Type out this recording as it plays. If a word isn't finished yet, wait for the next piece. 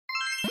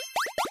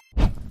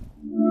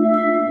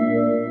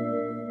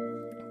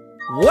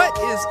What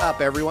is up,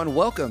 everyone?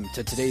 Welcome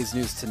to today's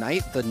News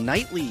Tonight, the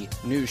nightly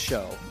news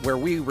show where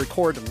we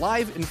record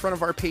live in front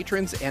of our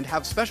patrons and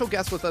have special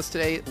guests with us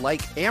today,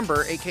 like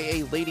Amber,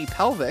 aka Lady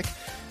Pelvic,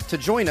 to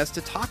join us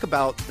to talk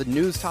about the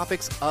news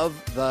topics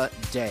of the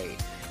day.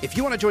 If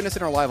you want to join us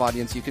in our live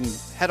audience, you can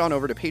head on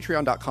over to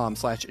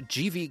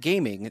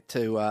patreon.com/gvgaming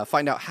to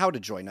find out how to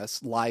join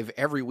us live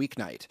every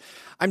weeknight.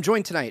 I'm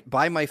joined tonight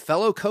by my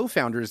fellow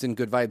co-founders in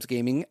Good Vibes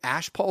Gaming,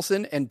 Ash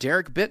Paulson and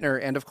Derek Bittner.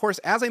 And of course,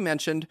 as I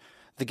mentioned,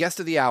 the guest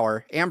of the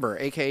hour, Amber,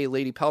 aka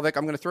Lady Pelvic.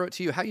 I'm going to throw it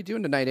to you. How you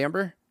doing tonight,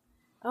 Amber?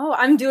 Oh,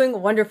 I'm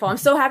doing wonderful. I'm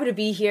so happy to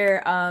be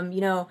here. Some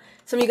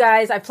of you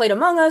guys I played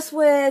Among Us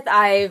with.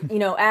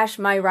 Ash,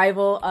 my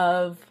rival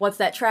of What's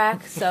That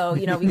Track? So,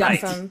 we got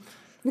some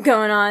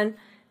going on.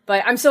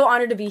 But I'm so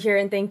honored to be here,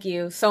 and thank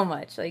you so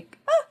much.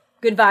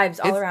 Good vibes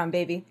all around,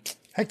 baby.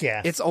 Heck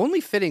yeah. It's only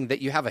fitting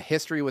that you have a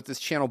history with this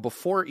channel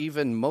before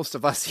even most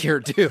of us here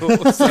do. So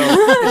it's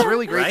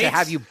really great to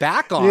have you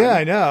back on. Yeah,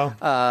 I know.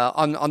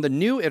 On the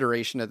new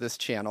iteration of this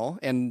channel.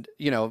 And,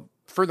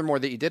 furthermore,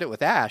 that you did it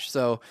with Ash.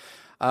 So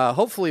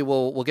hopefully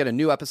we'll get a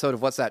new episode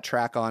of What's That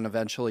Track on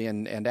eventually.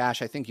 And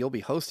Ash, I think you'll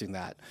be hosting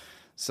that.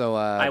 So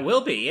I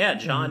will be, yeah.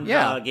 John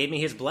gave me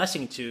his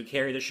blessing to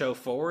carry the show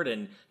forward,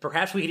 and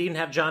perhaps we could even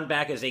have John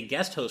back as a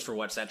guest host for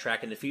What's That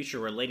Track in the future,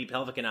 where Lady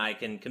Pelvic and I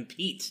can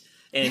compete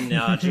in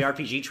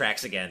JRPG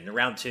tracks again,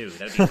 round 2.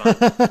 That'd be fun.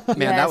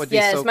 Man, that would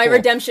be so cool. My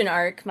redemption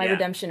arc,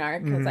 redemption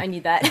arc, because I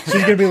need that. She's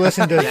going to be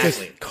listening to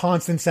just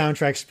constant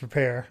soundtracks to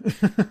prepare.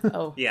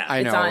 Oh, yeah.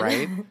 I know,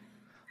 right?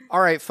 All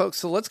right, folks,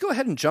 so let's go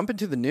ahead and jump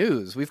into the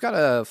news. We've got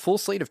a full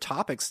slate of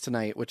topics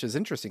tonight, which is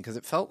interesting because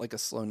it felt like a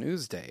slow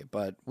news day,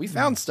 but we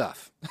found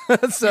stuff.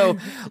 So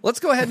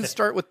let's go ahead and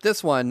start with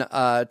this one.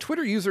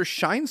 Twitter user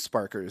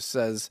ShineSparkers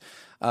says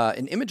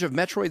an image of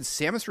Metroid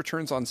Samus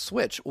Returns on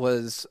Switch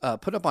was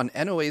put up on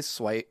NOA's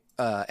site,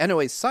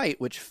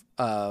 which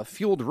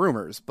fueled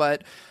rumors.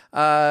 But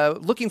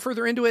looking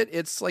further into it,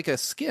 it's like a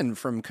skin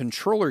from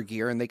Controller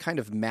Gear, and they kind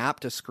of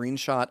mapped a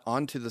screenshot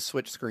onto the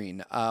Switch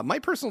screen. My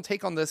personal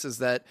take on this is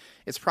that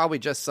it's probably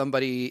just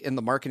somebody in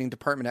the marketing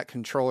department at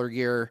Controller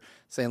Gear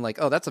saying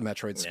like, "Oh, that's a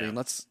Metroid screen.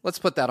 Let's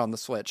put that on the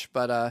Switch."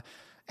 But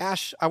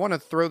Ash, I want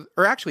to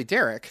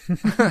Derek,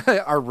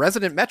 our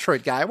resident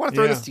Metroid guy, I want to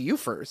throw this to you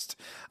first.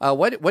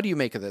 What do you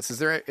make of this?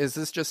 Is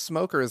this just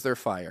smoke or is there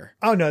fire?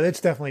 Oh, no, it's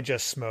definitely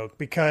just smoke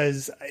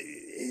because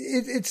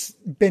it's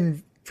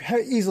been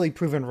easily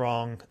proven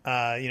wrong.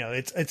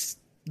 It's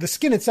the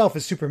skin itself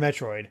is Super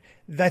Metroid.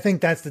 I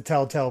think that's the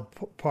telltale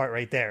part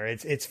right there.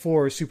 It's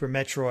for Super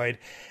Metroid.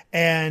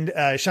 And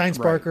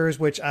ShineSparkers,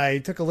 which I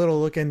took a little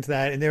look into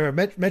that, and they're a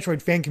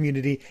Metroid fan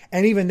community,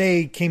 and even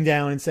they came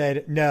down and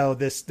said, no,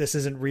 this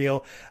isn't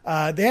real.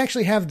 They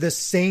actually have the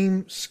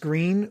same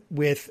screen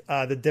with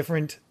the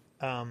different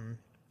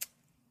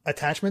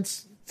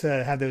attachments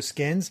to have those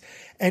skins,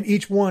 and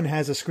each one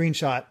has a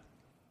screenshot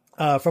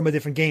from a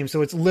different game.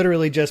 So it's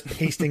literally just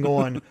pasting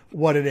on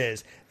what it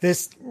is.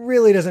 This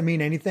really doesn't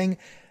mean anything.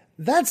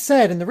 That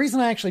said, and the reason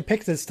I actually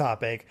picked this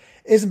topic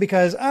isn't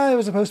because it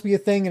was supposed to be a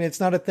thing and it's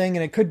not a thing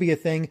and it could be a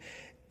thing.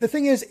 The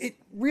thing is, it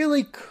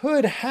really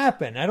could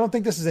happen. I don't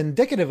think this is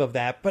indicative of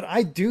that, but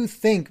I do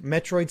think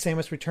Metroid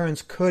Samus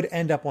Returns could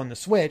end up on the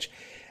Switch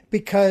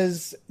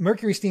because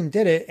Mercury Steam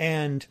did it.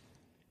 And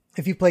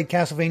if you played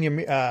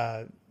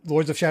Castlevania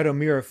Lords of Shadow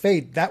Mirror of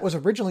Fate, that was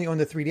originally on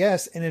the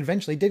 3DS and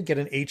eventually did get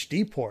an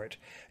HD port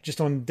just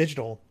on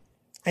digital.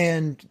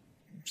 And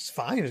it's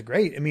fine. It was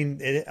great. I mean,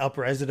 it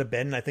up-resed it a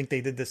bit, and I think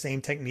they did the same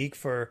technique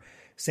for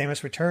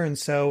Samus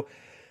Returns. So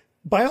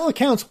by all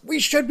accounts, we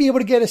should be able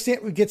to get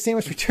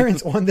Samus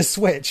Returns on the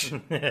Switch.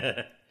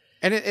 And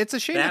it's a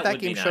shame that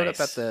game showed up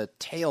at the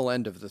tail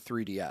end of the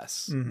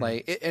 3DS.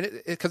 Mm-hmm.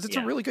 Because it's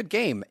a really good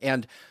game,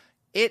 and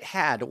it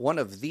had one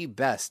of the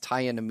best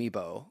tie-in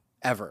amiibo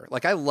ever.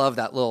 Like, I love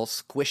that little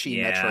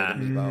squishy Metroid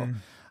amiibo.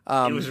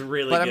 It was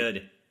really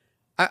good.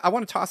 I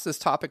want to toss this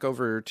topic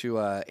over to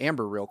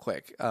Amber real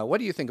quick. What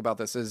do you think about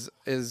this?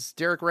 Is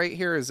Derek right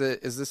here? Is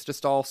this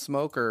just all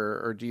smoke,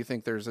 or do you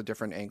think there's a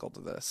different angle to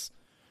this?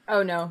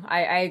 Oh no,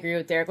 I agree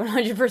with Derek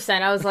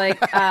 100%. I was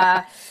like,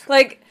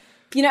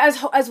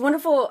 as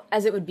wonderful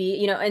as it would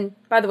be, and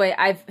by the way,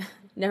 I've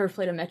never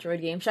played a Metroid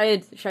game.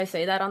 Should I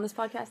say that on this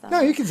podcast? No,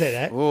 you can say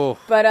that. Ooh.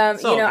 But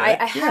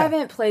I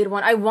haven't played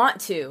one. I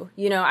want to.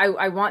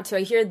 I want to.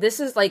 I hear this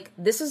is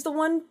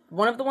the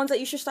one of the ones that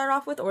you should start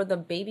off with, or the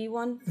baby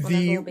one.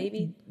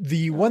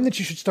 The one that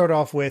you should start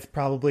off with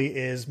probably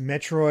is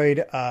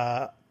Metroid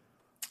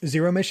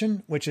Zero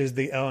Mission, which is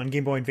on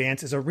Game Boy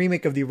Advance, is a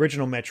remake of the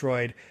original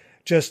Metroid.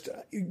 Just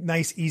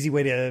nice, easy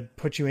way to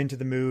put you into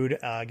the mood,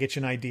 get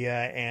you an idea,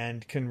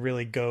 and can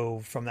really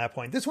go from that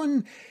point. This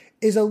one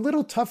is a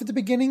little tough at the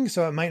beginning,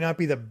 so it might not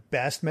be the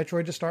best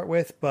Metroid to start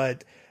with,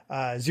 but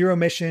Zero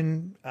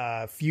Mission,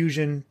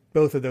 Fusion,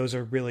 both of those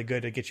are really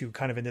good to get you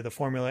kind of into the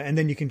formula, and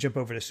then you can jump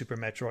over to Super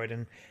Metroid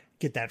and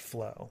get that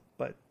flow.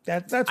 But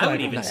that's what I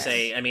would even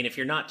say, I mean, if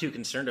you're not too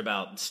concerned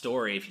about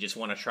story, if you just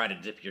want to try to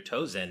dip your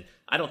toes in,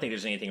 I don't think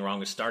there's anything wrong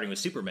with starting with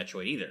Super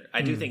Metroid either.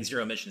 I do think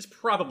Zero Mission is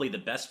probably the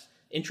best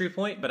entry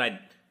point, but I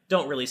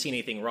don't really see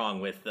anything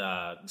wrong with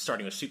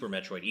starting with Super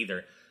Metroid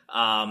either.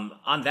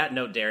 On that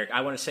note, Derek,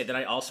 I want to say that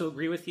I also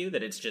agree with you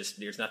that it's just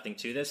there's nothing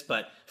to this,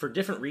 but for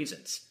different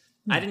reasons.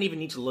 I didn't even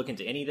need to look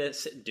into any of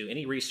this, do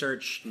any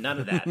research, none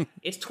of that.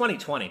 It's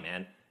 2020,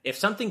 man. If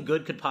something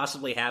good could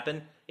possibly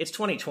happen, it's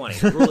 2020.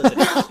 The rule is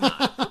it's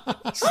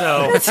not.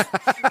 So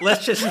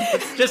let's just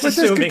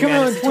assuming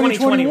that it's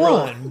 2020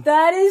 rule.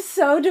 That is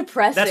so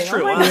depressing. That's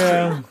true.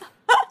 Yeah.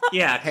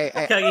 Yeah,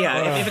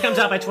 If it comes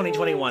out by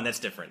 2021, that's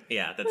different.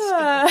 Yeah,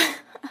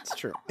 It's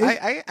true.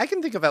 I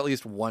can think of at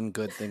least one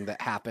good thing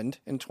that happened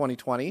in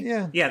 2020.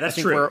 Yeah, that's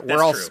true.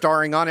 We're all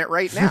starring on it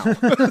right now.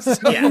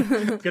 Yeah,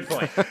 good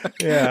point.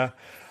 Yeah.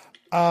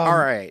 All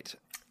right.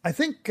 I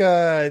think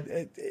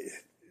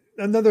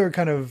another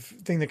kind of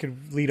thing that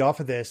could lead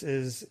off of this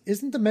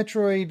isn't the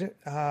Metroid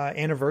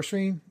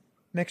anniversary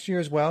next year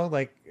as well?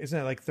 Like, isn't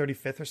it like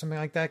 35th or something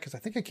like that? Because I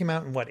think it came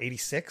out in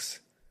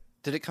 86?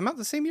 Did it come out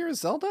the same year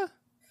as Zelda?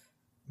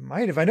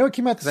 Might have. I know it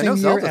came out the same year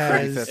Zelda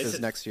as... 35th is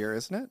next year,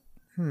 isn't it?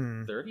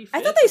 35th?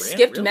 I thought they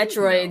skipped really?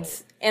 Metroid's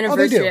do.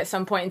 anniversary at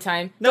some point in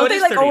time. No, Don't they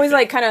like 35th. always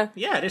like kind of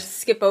it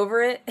skip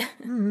over it?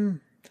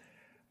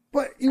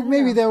 But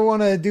maybe they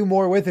want to do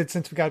more with it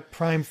since we got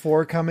Prime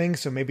 4 coming.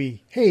 So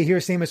maybe, hey,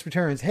 here's Samus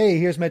Returns. Hey,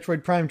 here's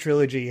Metroid Prime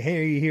Trilogy.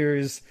 Hey,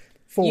 here's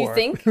 4. You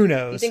think? Who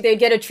knows? You think they'd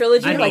get a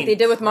trilogy like they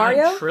did with Prime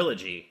Mario?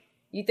 Trilogy.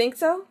 You think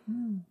so?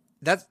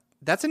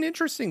 That's an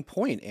interesting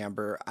point,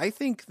 Amber. I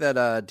think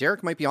that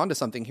Derek might be onto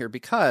something here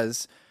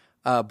because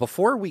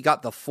before we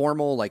got the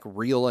formal, like,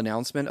 real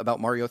announcement about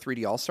Mario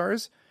 3D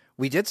All-Stars,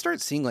 we did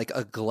start seeing, like,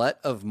 a glut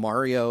of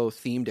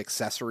Mario-themed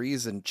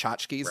accessories and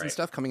tchotchkes and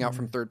stuff coming out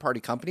from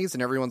third-party companies,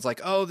 and everyone's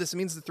like, oh, this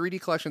means the 3D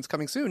collection's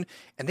coming soon,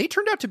 and they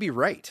turned out to be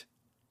right.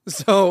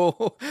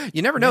 So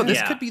you never know.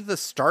 This could be the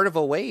start of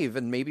a wave,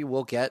 and maybe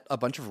we'll get a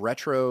bunch of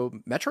retro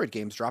Metroid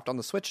games dropped on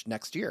the Switch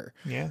next year.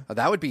 Yeah.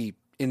 That would be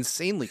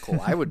insanely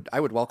cool. I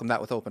would welcome that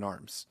with open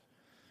arms.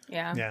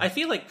 Yeah. I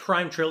feel like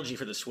Prime Trilogy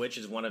for the Switch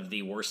is one of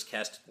the worst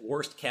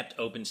kept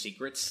open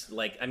secrets.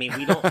 Like, I mean,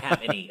 we don't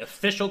have any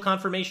official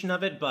confirmation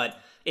of it, but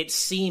it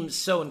seems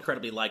so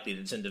incredibly likely that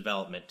it's in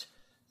development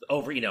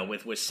over,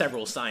 with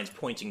several signs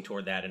pointing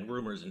toward that and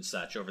rumors and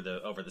such over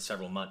the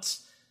several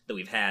months that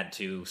we've had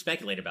to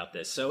speculate about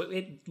this. So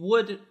it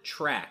would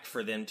track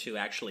for them to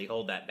actually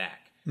hold that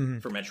back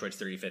for Metroid's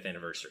 35th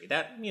anniversary.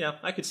 That,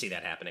 I could see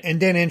that happening.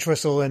 And Dan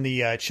Entwistle in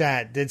the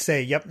chat did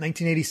say, yep,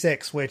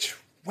 1986, which...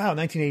 Wow,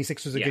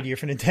 1986 was a good year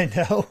for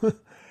Nintendo.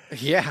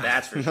 Yeah,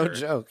 that's for no sure.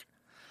 joke.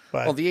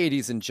 But, well, the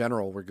 80s in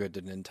general were good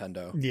to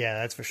Nintendo. Yeah,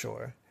 that's for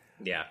sure.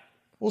 Yeah.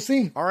 We'll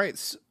see. All right,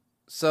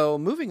 so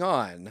moving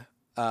on.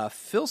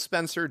 Phil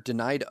Spencer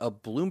denied a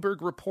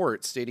Bloomberg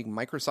report stating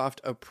Microsoft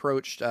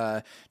approached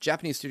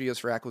Japanese studios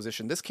for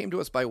acquisition. This came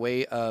to us by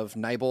way of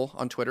Nibel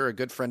on Twitter, a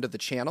good friend of the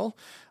channel,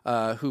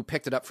 who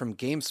picked it up from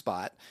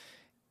GameSpot.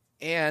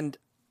 And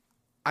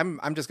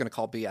I'm just going to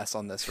call BS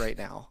on this right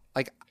now.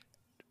 Like,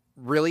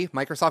 really?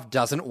 Microsoft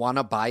doesn't want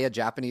to buy a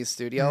Japanese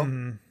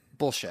studio?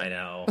 Bullshit. I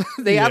know.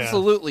 They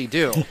absolutely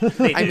do.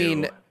 They I do.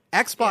 mean,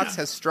 Xbox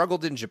has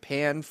struggled in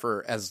Japan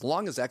for as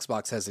long as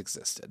Xbox has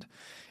existed.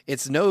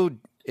 It's no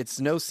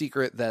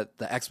secret that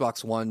the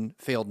Xbox One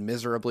failed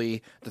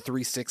miserably. The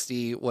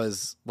 360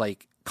 was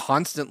like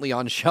constantly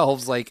on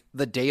shelves like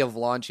the day of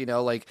launch,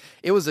 like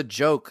it was a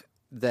joke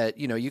that,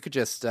 you could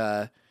just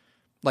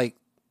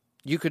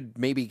you could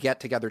maybe get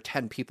together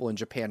 10 people in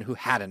Japan who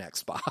had an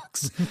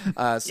Xbox.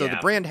 So the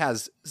brand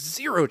has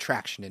zero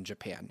traction in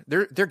Japan.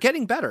 They're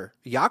getting better.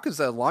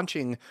 Yakuza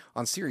launching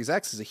on Series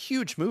X is a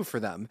huge move for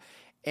them.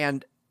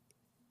 And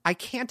I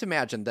can't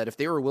imagine that if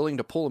they were willing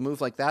to pull a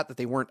move like that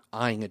they weren't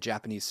eyeing a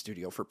Japanese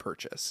studio for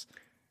purchase.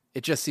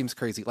 It just seems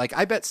crazy. Like,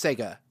 I bet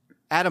Sega,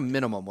 at a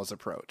minimum, was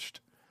approached.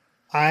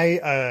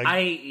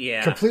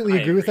 I completely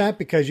agree with that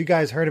because you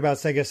guys heard about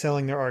Sega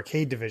selling their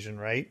arcade division,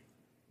 right?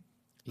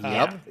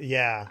 Yep.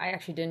 Yeah. I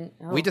actually didn't.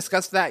 Oh. We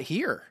discussed that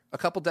here a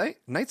couple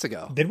nights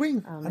ago. Did we? I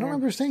don't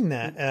remember saying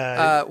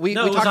that. We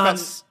talked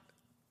about...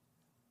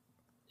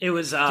 It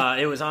was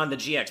on the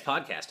GX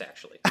podcast,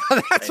 actually.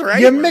 That's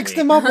right. You mixed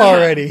them up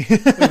already.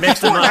 We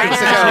mixed them up. On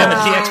the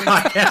GX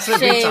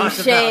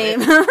podcast. Shame.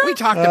 We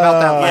talked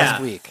about that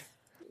last week.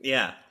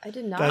 Yeah. I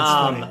did not. That's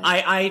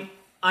funny.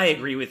 I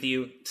agree with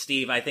you,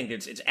 Steve. I think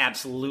it's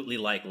absolutely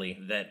likely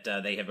that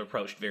they have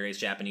approached various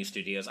Japanese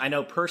studios. I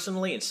know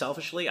personally and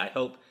selfishly, I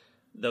hope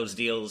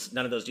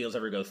none of those deals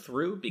ever go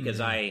through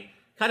because I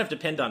kind of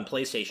depend on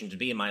PlayStation to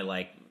be in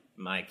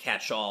my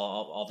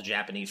catch-all, all the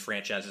Japanese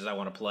franchises I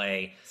want to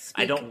play.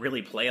 I don't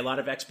really play a lot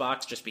of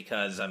Xbox just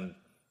because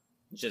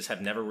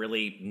have never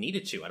really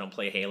needed to. I don't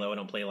play Halo. I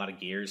don't play a lot of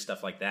Gears,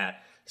 stuff like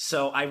that.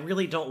 So I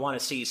really don't want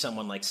to see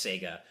someone like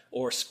Sega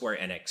or Square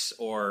Enix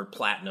or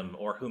Platinum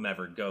or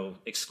whomever go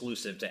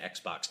exclusive to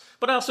Xbox.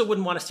 But I also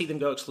wouldn't want to see them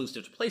go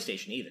exclusive to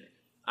PlayStation either.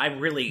 I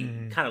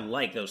really kind of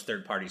like those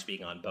third parties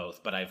being on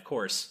both. But I, of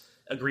course,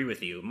 agree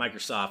with you.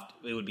 Microsoft,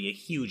 it would be a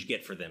huge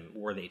get for them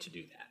were they to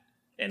do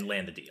that and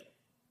land the deal.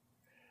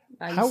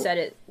 You said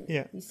it.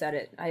 Yeah. You said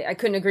it. I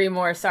couldn't agree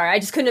more. Sorry. I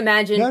just couldn't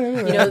imagine,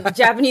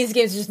 Japanese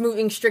games just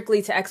moving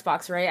strictly to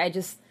Xbox, right?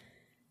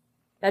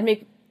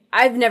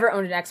 I've never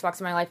owned an Xbox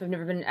in my life. I've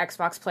never been an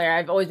Xbox player.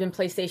 I've always been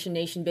PlayStation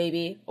Nation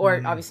baby,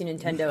 or obviously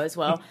Nintendo as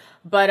well.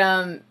 But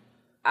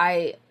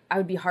I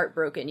would be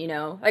heartbroken, you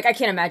know? Like, I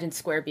can't imagine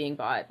Square being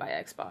bought by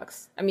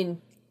Xbox. I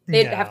mean,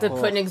 they'd have to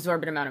put an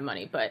exorbitant amount of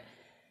money, but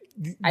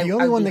the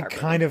only one that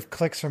kind of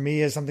clicks for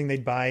me as something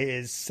they'd buy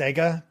is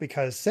Sega,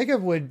 because Sega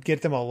would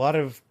get them a lot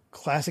of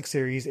classic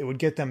series. It would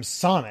get them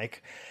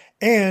Sonic,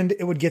 and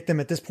it would get them,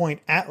 at this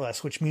point,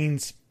 Atlas, which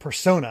means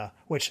Persona,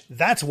 which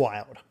that's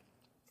wild.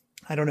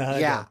 I don't know how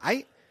that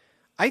goes.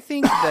 I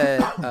think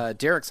that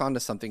Derek's onto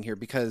something here,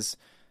 because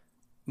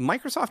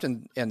Microsoft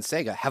and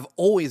Sega have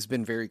always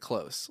been very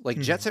close. Like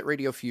Jet Set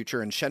Radio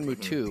Future and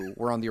Shenmue 2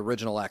 were on the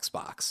original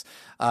Xbox.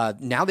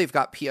 Now they've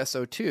got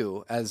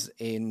PSO2 as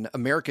an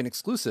American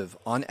exclusive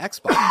on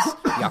Xbox.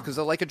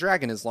 Yakuza Like a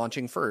Dragon is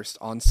launching first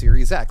on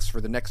Series X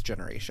for the next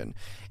generation.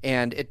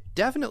 And it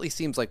definitely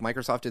seems like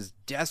Microsoft is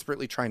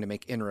desperately trying to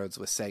make inroads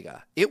with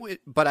Sega.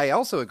 But I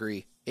also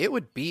agree, it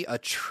would be a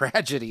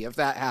tragedy if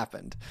that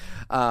happened.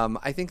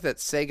 I think that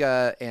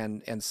Sega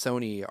and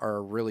Sony are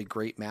a really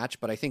great match,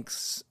 but I think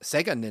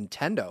Sega and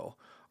Nintendo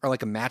are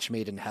like a match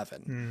made in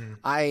heaven.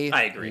 I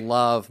agree.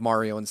 Love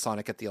Mario and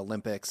Sonic at the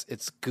Olympics.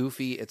 It's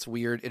goofy. It's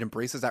weird. It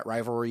embraces that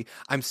rivalry.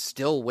 I'm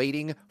still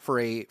waiting for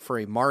a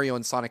Mario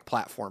and Sonic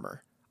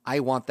platformer.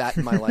 I want that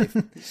in my life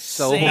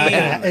so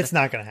bad. It's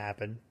not going to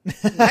happen.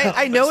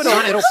 I know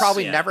it'll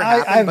probably never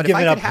happen, but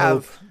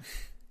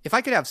if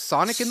I could have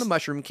Sonic in the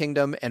Mushroom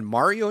Kingdom and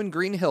Mario in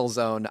Green Hill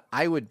Zone,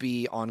 I would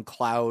be on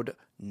cloud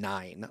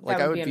 9. Like,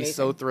 I would be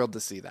so thrilled to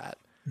see that.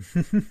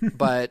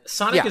 But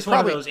Sonic is one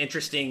of those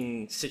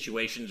interesting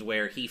situations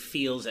where he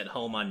feels at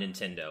home on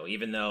Nintendo,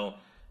 even though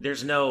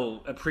there's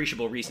no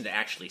appreciable reason to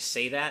actually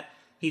say that.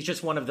 He's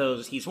just one of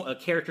those, he's a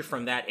character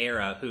from that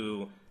era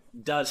who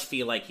does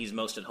feel like he's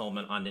most at home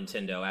on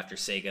Nintendo after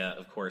Sega,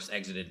 of course,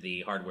 exited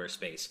the hardware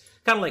space.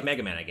 Kind of like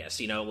Mega Man, I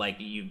guess. You know, like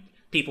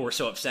people were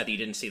so upset that you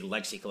didn't see the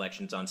Legacy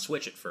collections on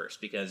Switch at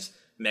first because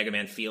Mega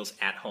Man feels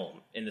at home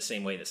in the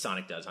same way that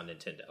Sonic does on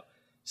Nintendo.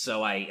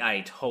 So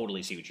I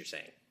totally see what you're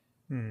saying.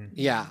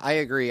 Yeah, I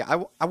agree. I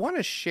want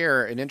to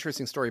share an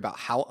interesting story about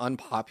how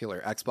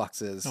unpopular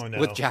Xbox is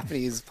with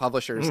Japanese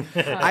publishers.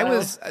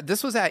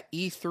 This was at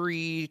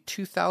E3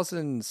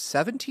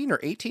 2017 or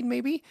 18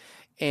 maybe,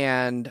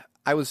 and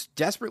I was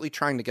desperately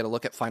trying to get a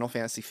look at Final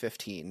Fantasy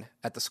 15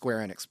 at the Square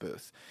Enix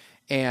booth.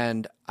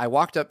 And I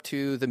walked up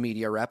to the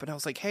media rep and I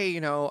was like, hey,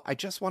 I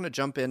just want to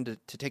jump in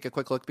to take a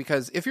quick look,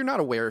 because if you're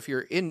not aware, if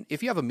you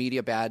have a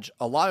media badge,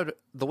 a lot of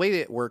the way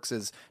that it works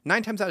is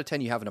 9 times out of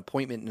 10, you have an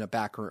appointment in a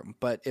back room.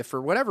 But if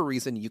for whatever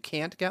reason you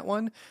can't get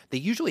one, they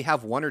usually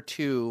have 1 or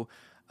 2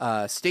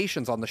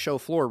 stations on the show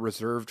floor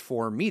reserved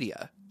for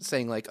media,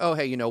 saying like, oh,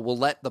 hey, we'll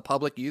let the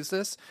public use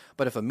this,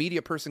 but if a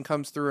media person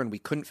comes through and we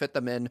couldn't fit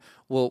them in,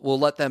 we'll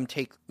let them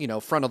take,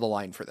 front of the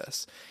line for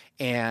this.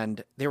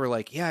 And they were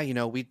like, yeah,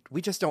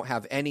 we just don't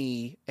have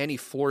any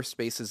floor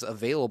spaces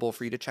available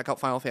for you to check out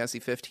Final Fantasy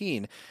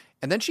 15.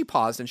 And then she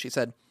paused and she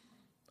said,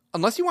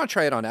 unless you want to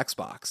try it on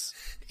Xbox.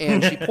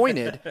 And she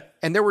pointed,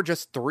 and there were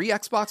just 3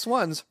 Xbox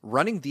Ones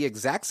running the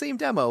exact same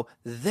demo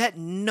that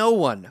no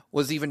one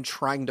was even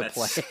trying to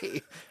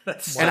play.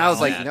 And I was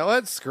like, you know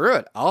what? Screw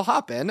it. I'll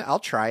hop in. I'll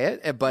try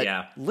it. But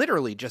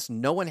literally just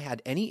no one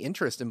had any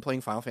interest in playing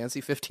Final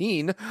Fantasy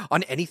 15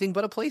 on anything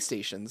but a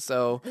PlayStation.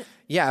 So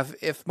yeah,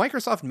 if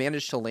Microsoft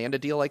managed to land a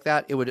deal like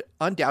that, it would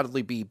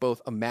undoubtedly be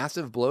both a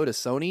massive blow to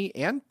Sony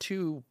and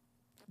to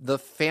the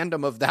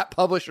fandom of that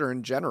publisher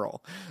in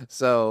general.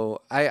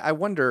 So I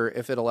wonder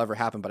if it'll ever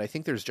happen, but I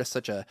think there's just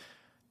such a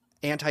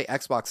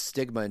anti-Xbox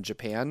stigma in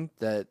Japan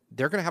that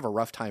they're going to have a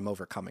rough time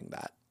overcoming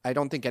that. I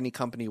don't think any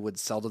company would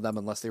sell to them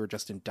unless they were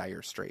just in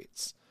dire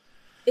straits.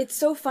 It's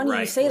so funny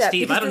you say that.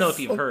 Steve, I don't know if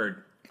you've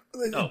heard.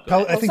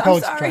 I think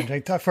Pelic's trying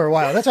to talk for a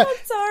while. That's right.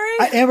 I'm sorry.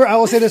 Amber, I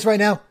will say this right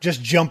now.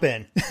 Just jump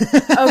in.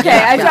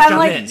 Okay. I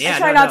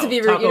try not to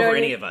be rude. Talk over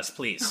any of us,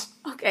 please.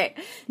 Okay.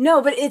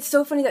 No, but it's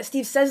so funny that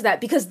Steve says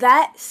that, because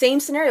that same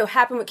scenario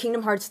happened with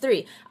Kingdom Hearts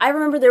 3. I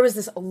remember there was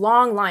this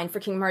long line for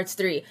Kingdom Hearts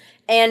 3,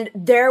 and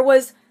there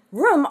was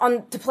room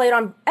to play it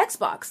on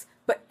Xbox.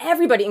 But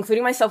everybody,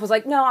 including myself, was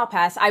like, no, I'll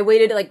pass. I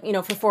waited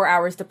for 4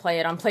 hours to play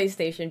it on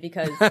PlayStation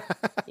because, I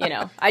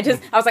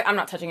was like, I'm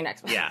not touching an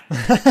Xbox. Yeah.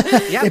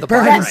 Yeah, the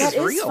price that is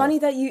real. Is funny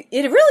that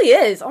it really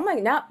is. Oh my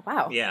God.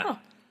 Wow. Yeah.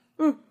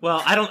 Huh.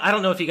 Well, I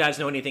don't know if you guys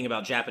know anything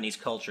about Japanese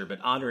culture, but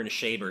honor and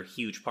shame are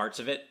huge parts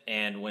of it.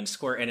 And when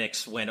Square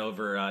Enix went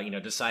over,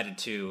 decided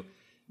to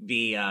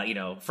be,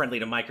 friendly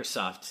to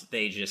Microsoft,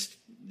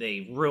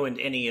 they ruined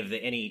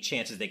any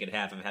chances they could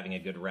have of having a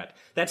good rep.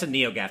 That's a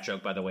NeoGAF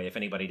joke, by the way, if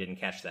anybody didn't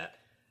catch that.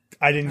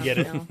 I didn't get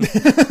it.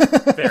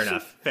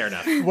 Fair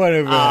enough.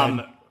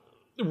 Whatever.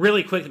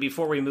 Really quickly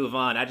before we move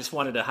on, I just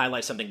wanted to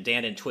highlight something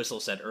Dan and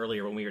Twistle said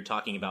earlier when we were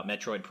talking about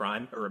Metroid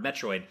Prime, or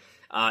Metroid,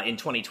 in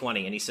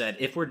 2020. And he said,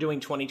 if we're doing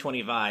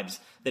 2020 vibes,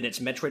 then it's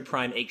Metroid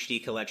Prime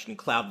HD Collection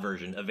Cloud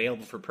version,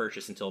 available for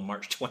purchase until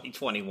March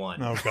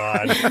 2021. Oh,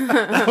 God.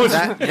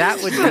 that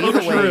would be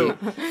the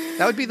way.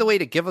 That would be the way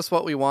to give us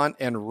what we want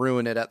and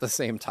ruin it at the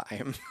same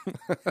time.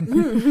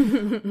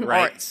 Right. All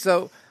right,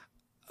 so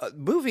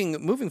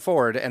moving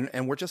forward,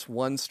 and we're just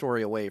one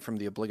story away from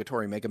the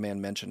obligatory Mega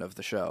Man mention of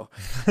the show.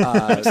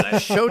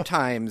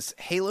 Showtime's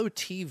Halo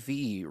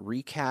TV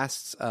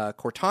recasts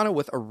Cortana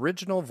with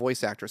original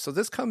voice actors. So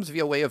this comes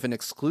via way of an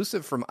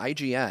exclusive from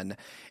IGN,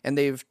 and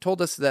they've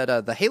told us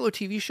that the Halo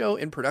TV show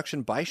in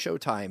production by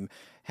Showtime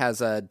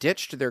has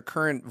ditched their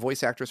current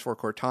voice actress for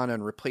Cortana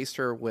and replaced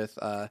her with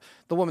the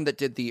woman that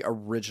did the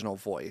original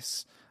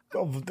voice.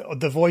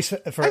 The voice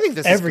for I think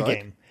this every is good.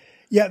 game.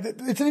 Yeah,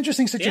 it's an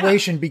interesting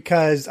situation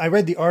because I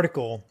read the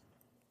article,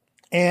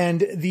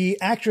 and the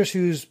actress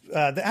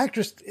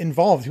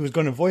involved who was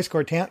going to voice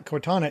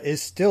Cortana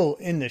is still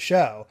in the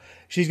show.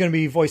 She's going to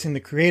be voicing the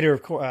creator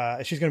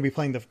of she's going to be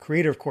playing the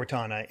creator of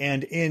Cortana,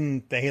 and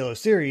in the Halo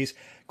series,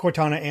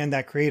 Cortana and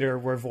that creator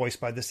were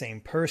voiced by the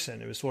same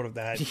person. It was sort of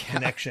that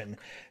connection,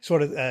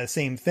 sort of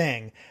same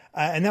thing,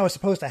 and that was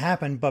supposed to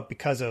happen, but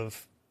because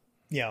of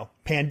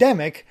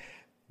pandemic,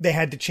 they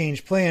had to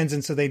change plans,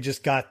 and so they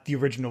just got the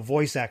original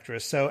voice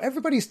actress. So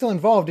everybody's still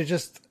involved. It's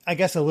just, I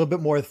guess, a little bit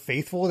more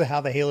faithful to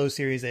how the Halo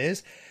series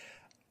is.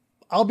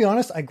 I'll be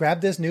honest, I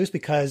grabbed this news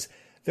because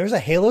there's a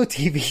Halo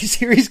TV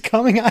series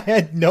coming. I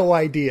had no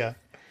idea.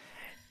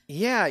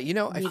 Yeah,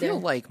 I feel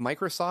like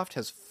Microsoft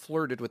has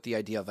flirted with the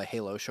idea of a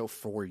Halo show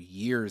for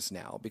years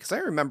now, because I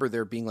remember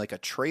there being like a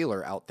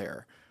trailer out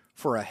there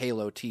for a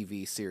Halo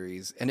TV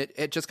series, and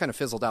it just kind of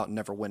fizzled out and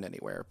never went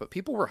anywhere. But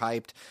people were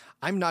hyped.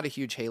 I'm not a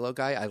huge Halo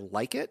guy. I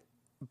like it,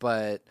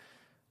 but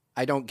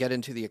I don't get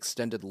into the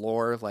extended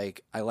lore.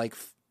 Like I like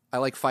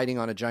fighting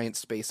on a giant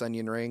space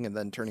onion ring and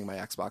then turning my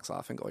Xbox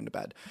off and going to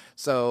bed.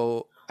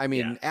 So, I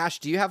mean, Ash,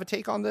 do you have a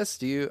take on this?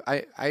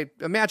 I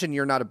imagine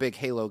you're not a big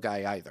Halo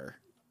guy either.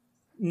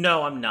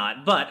 No, I'm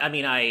not. But I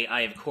mean,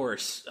 I of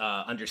course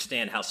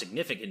understand how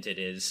significant it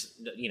is,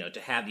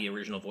 to have the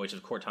original voice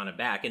of Cortana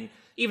back. And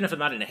even if I'm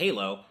not in a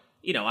Halo,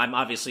 I'm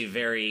obviously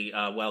very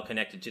well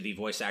connected to the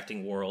voice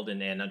acting world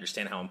and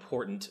understand how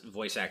important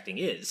voice acting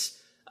is.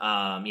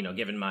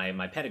 Given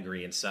my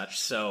pedigree and such.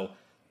 So,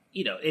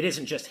 it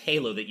isn't just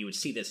Halo that you would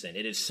see this in.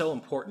 It is so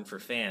important for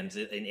fans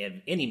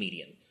in any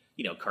medium.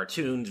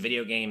 Cartoons,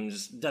 video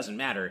games, doesn't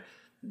matter,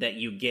 that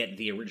you get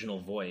the original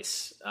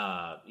voice,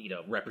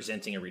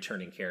 representing a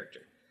returning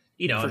character.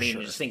 Sure.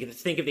 Just think of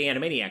the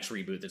Animaniacs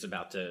reboot that's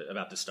about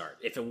to start.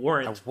 If it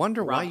weren't, I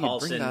wonder Rob why you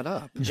Paulson, bring that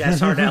up. Jess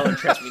Hardell, and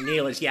Tress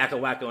MacNeille as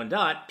Yakko, Wacko, and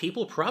Dot,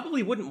 people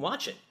probably wouldn't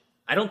watch it.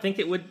 I don't think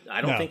it would.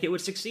 I don't think it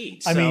would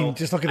succeed. I mean,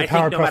 just look at the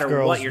Powerpuff Girls. No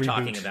matter what you're reboot.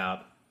 talking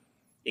about,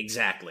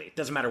 exactly. It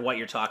doesn't matter what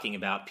you're talking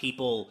about.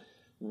 People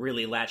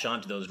really latch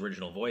onto those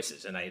original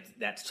voices, and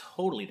that's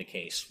totally the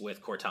case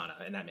with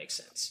Cortana, and that makes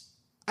sense.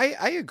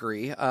 I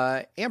agree.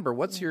 Amber,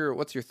 what's your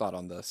thought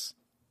on this?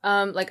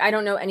 I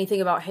don't know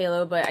anything about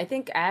Halo, but I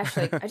think Ash,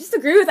 I just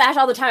agree with Ash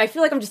all the time. I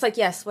feel like I'm just like,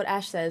 yes, what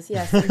Ash says.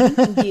 Yes,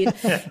 indeed.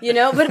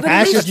 But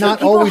Ash it is is true. not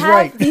People always have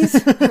right. These...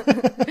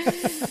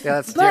 Yeah,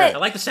 that's I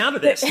like the sound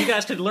of this. You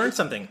guys could learn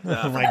something.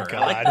 Oh my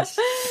God.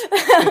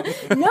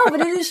 No, but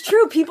it is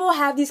true. People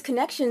have these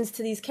connections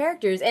to these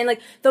characters. And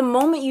the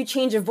moment you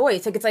change a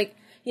voice, it's like,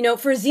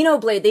 for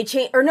Xenoblade,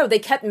 they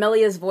kept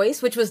Melia's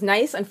voice, which was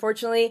nice.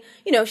 Unfortunately,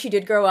 she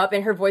did grow up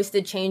and her voice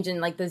did change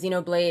in the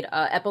Xenoblade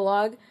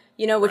epilogue,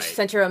 which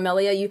sent her a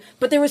Melia.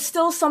 But there was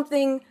still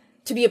something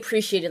to be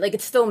appreciated.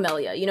 It's still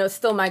Melia, it's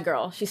still my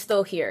girl. She's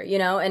still here,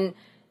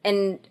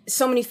 and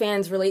so many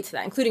fans relate to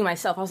that, including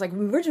myself. I was like,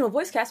 original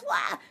voice cast,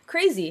 wow,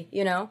 crazy,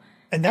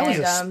 And that was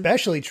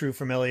especially true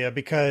for Melia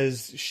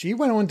because she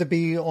went on to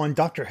be on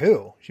Doctor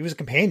Who. She was a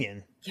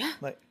companion. Yeah.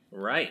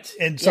 Right.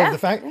 And so the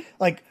fact,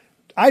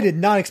 I did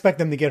not expect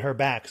them to get her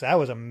back. So that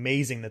was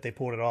amazing that they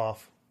pulled it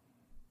off.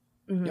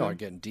 Mm-hmm. Y'all are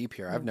getting deep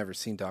here. I've never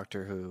seen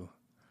Doctor Who.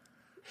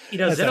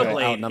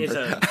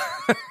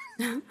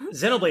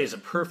 Xenoblade is a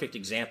perfect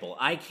example.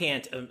 I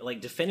can't,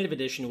 Definitive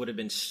Edition would have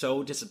been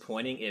so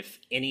disappointing if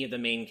any of the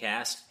main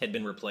cast had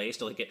been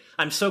replaced.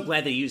 I'm so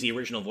glad they used the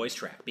original voice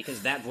track,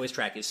 because that voice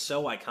track is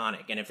so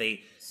iconic. And if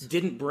they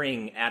didn't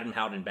bring Adam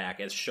Howden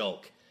back as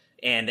Shulk,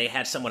 and they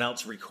had someone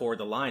else record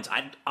the lines,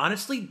 I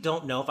honestly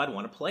don't know if I'd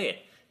want to play it.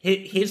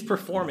 His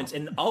performance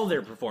and all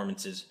their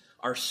performances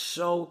are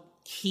so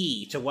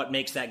key to what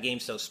makes that game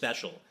so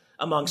special,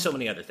 among so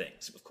many other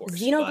things, of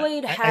course.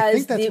 Xenoblade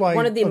has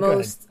one of the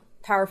most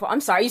powerful...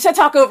 I'm sorry, you said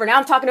talk over. Now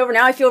I'm talking over.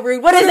 Now I feel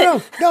rude. What is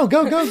it? No,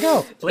 go.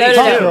 Please,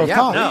 No.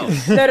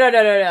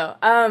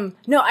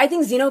 No, I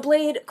think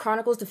Xenoblade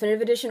Chronicles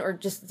Definitive Edition, or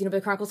just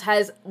Xenoblade Chronicles,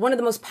 has one of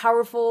the most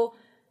powerful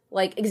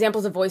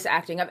examples of voice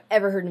acting I've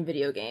ever heard in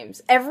video games.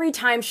 Every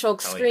time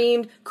Shulk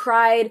screamed,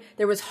 cried,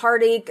 there was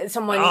heartache,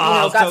 someone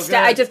got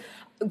stabbed. I just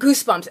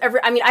goosebumps.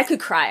 I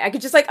could cry. I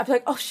could just I'd be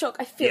like, oh, Shulk,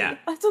 I feel you.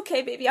 It's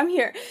okay, baby, I'm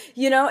here.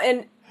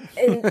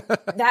 And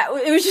that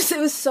it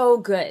was so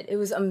good. It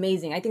was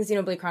amazing. I think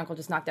Xenoblade Chronicle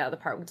just knocked it out of the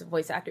park with the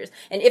voice actors.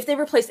 And if they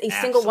replaced a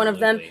single one of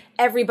them,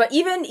 everybody,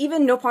 even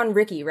Nopon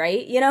Ricky,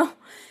 right?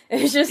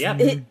 It was just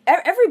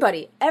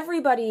everybody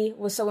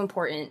was so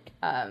important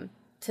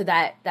to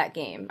that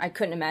game. I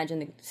couldn't imagine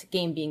the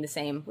game being the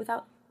same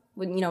without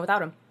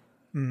him.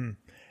 Mm-hmm.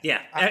 Yeah,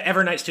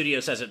 Evernight Studio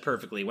says it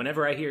perfectly.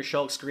 Whenever I hear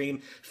Shulk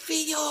scream,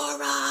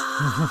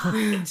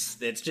 Fiora!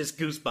 it's just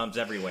goosebumps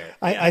everywhere.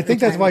 I think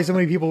that's why so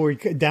many people were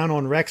down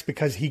on Rex,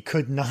 because he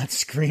could not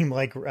scream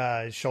like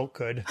Shulk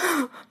could.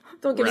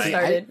 Don't get me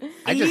started.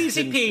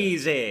 Easy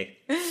peasy.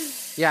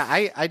 Yeah,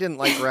 I didn't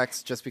like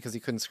Rex just because he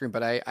couldn't scream,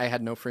 but I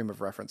had no frame of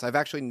reference. I've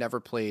actually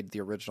never played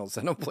the original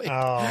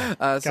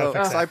Xenoblade. So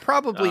I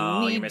probably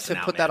need to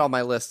put that on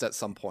my list at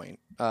some point,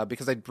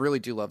 because I really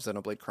do love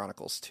Xenoblade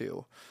Chronicles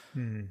 2.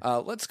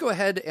 Let's go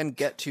ahead and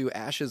get to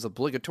Ash's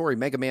obligatory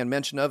Mega Man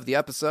mention of the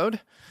episode.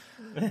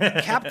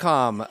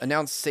 Capcom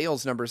announced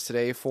sales numbers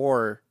today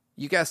for,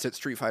 you guessed it,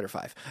 Street Fighter V.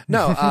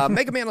 No,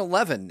 Mega Man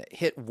 11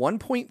 hit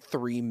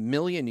 1.3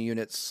 million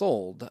units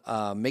sold,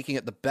 making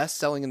it the best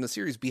selling in the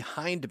series,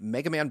 behind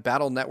Mega Man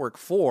Battle Network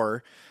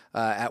 4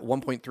 at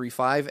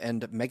 1.35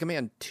 and Mega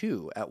Man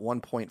 2 at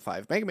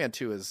 1.5. Mega Man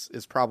 2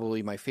 is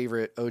probably my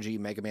favorite OG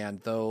Mega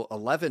Man, though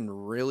 11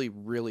 really,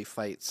 really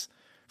fights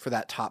for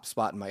that top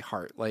spot in my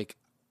heart. Like,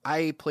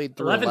 I played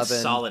through 11.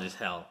 11's solid as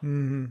hell.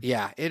 Mm-hmm.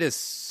 Yeah, it is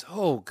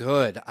so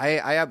good.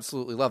 I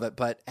absolutely love it.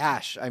 But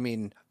Ash, I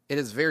mean, it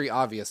is very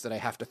obvious that I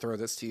have to throw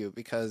this to you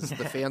because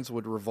the fans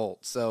would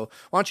revolt. So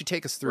why don't you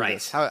take us through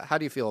this? How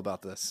do you feel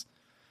about this?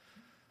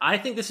 I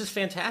think this is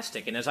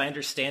fantastic. And as I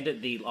understand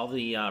it, all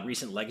the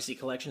recent Legacy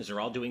collections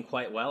are all doing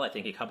quite well. I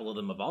think a couple of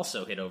them have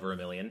also hit over 1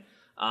 million.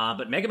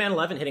 But Mega Man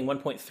 11 hitting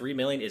 1.3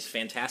 million is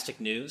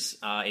fantastic news.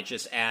 It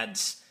just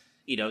adds,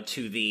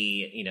 to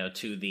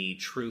the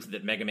truth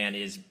that Mega Man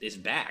is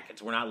back.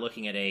 We're not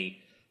looking at a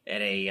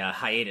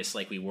hiatus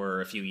like we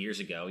were a few years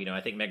ago.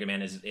 I think Mega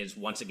Man is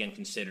once again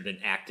considered an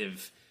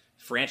active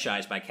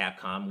franchise by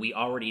Capcom. We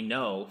already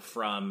know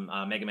from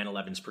Mega Man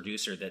 11's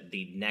producer that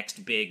the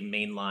next big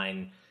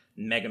mainline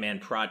Mega Man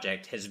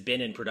project has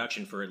been in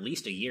production for at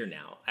least a year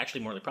now.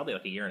 Actually, probably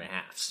like a year and a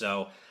half.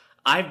 So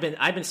I've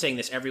been saying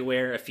this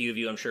everywhere. A few of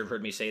you, I'm sure, have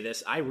heard me say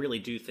this. I really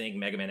do think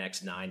Mega Man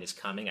X9 is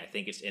coming. I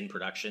think it's in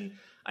production.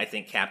 I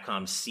think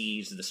Capcom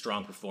sees the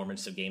strong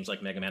performance of games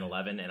like Mega Man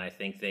 11, and I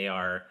think they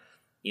are,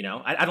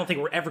 I don't think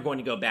we're ever going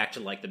to go back to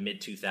like the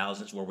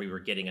mid-2000s where we were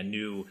getting a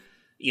new,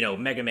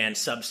 Mega Man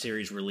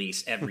sub-series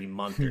release every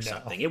month or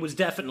something. It was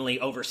definitely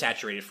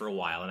oversaturated for a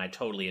while, and I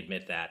totally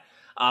admit that.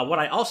 What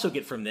I also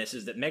get from this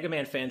is that Mega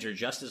Man fans are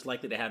just as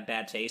likely to have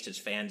bad taste as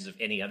fans of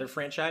any other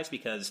franchise,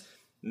 because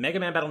Mega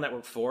Man Battle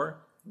Network 4,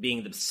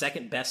 being the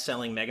second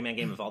best-selling Mega Man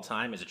game of all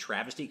time, is a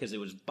travesty because it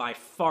was by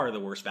far the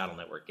worst Battle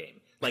Network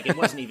game. Like, it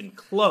wasn't even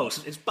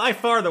close. It's by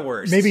far the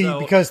worst. Maybe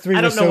because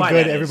 3 was so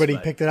good, everybody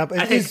picked it up.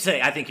 I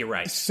think you're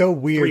right. So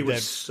weird. 3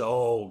 was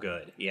so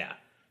good. Yeah.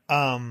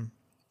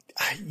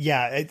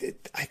 Yeah,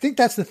 I think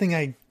that's the thing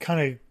I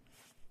kind of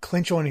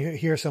clinch on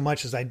here so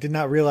much, is I did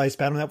not realize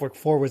Battle Network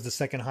 4 was the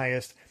second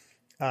highest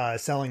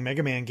selling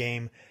Mega Man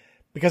game,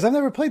 because I've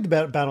never played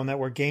the Battle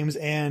Network games,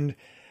 and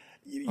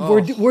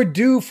we're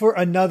due for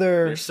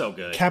another so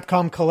good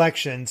Capcom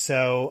collection.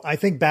 So I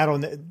think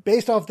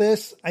based off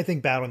this, I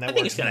think Battle Network. I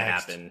think it's going to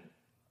happen.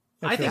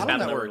 I think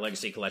Battle Network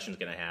Legacy Collection is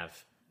going to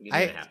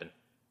happen.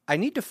 I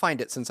need to find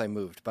it since I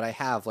moved, but I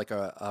have like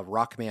a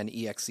Rockman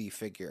EXE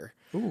figure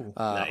nice.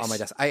 on my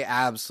desk. I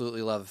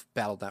absolutely love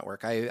Battle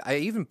Network. I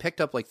even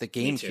picked up like the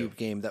GameCube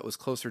game that was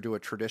closer to a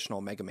traditional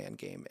Mega Man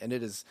game, and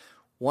it is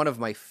one of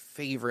my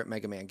favorite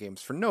Mega Man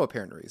games for no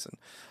apparent reason.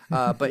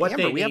 But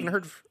Amber, we haven't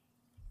heard.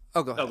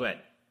 Oh, go ahead. Oh, go ahead.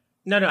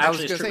 No. I was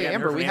going to say,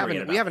 Amber, we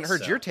haven't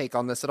heard your take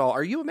on this at all.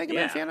 Are you a Mega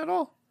Man fan at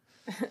all?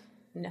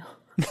 No.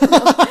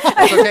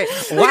 That's okay.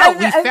 Wow,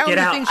 we found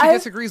the thing she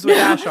disagrees with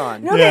Ash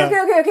on. No,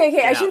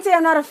 okay. I shouldn't say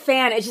I'm not a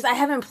fan. It's just I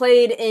haven't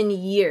played in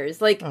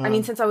years. Like, I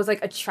mean, since I was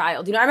like a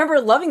child. I remember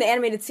loving the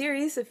animated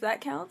series, if that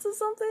counts as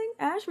something.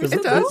 Ash,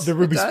 it does. The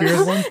Ruby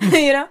Spears one.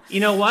 You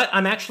know what?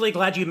 I'm actually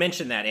glad you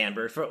mentioned that,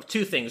 Amber. For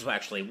 2 things,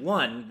 actually.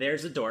 One,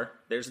 there's a door.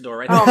 There's a door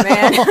right there.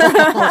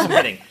 Oh,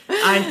 man.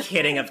 I'm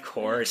kidding, of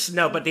course.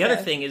 No, but the other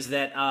thing is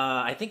that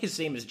I think his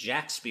name is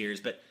Jack Spears,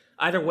 but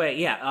either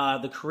way,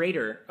 the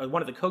creator,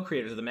 one of the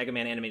co-creators of the Mega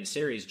Man animated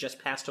series,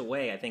 just passed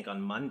away, I think,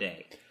 on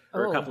Monday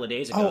or a couple of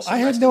days ago. Oh, so I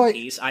had no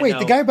idea. Wait,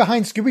 the guy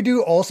behind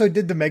Scooby-Doo also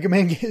did the Mega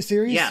Man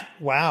series? Yeah.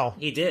 Wow.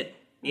 He did.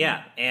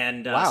 Yeah.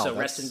 And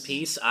rest in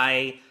peace.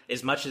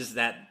 As much as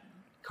that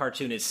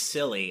cartoon is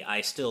silly,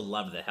 I still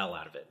love the hell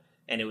out of it.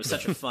 And it was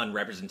such a fun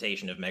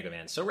representation of Mega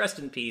Man. So rest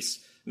in peace,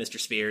 Mr.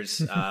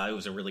 Spears. It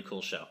was a really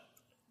cool show.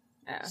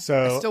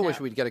 So I still wish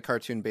we'd get a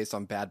cartoon based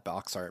on bad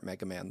box art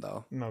Mega Man,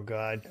 though. Oh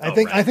God, I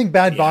think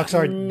bad box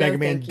art Mega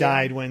Man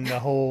died when the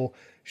whole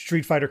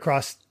Street Fighter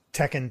Cross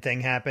Tekken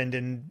thing happened,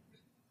 and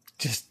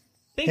just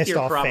pissed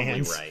off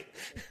fans. Right.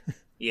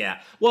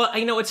 Yeah. Well,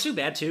 it's too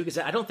bad too, because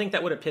I don't think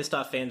that would have pissed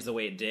off fans the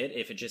way it did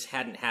if it just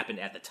hadn't happened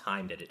at the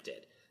time that it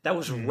did. That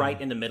was right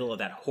in the middle of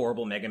that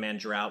horrible Mega Man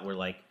drought where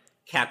like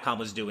Capcom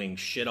was doing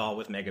shit all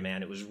with Mega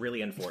Man. It was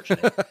really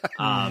unfortunate.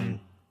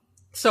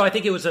 So I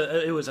think it was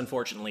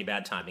unfortunately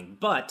bad timing.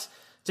 But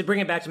to bring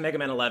it back to Mega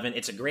Man 11,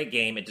 it's a great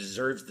game. It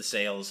deserves the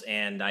sales,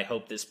 and I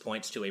hope this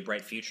points to a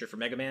bright future for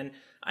Mega Man.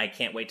 I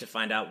can't wait to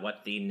find out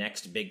what the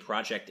next big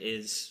project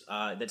is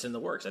that's in the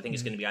works. I think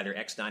it's going to be either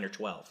X9 or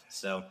 12.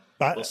 So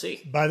we'll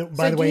see. By the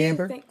way,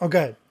 Amber. Oh, go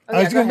ahead. Oh,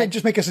 I was going to ahead.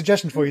 just make a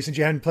suggestion for you since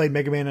you haven't played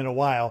Mega Man in a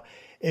while.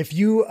 If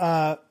you,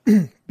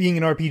 being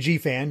an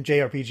RPG fan,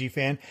 JRPG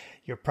fan,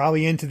 you're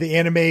probably into the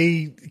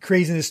anime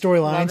craziness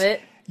storylines. Love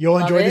it. You'll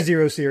Love enjoy it. the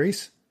Zero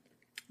series.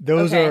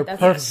 Those Okay, are that's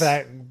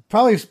perfect.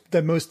 Probably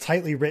the most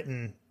tightly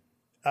written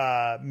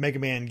Mega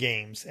Man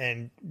games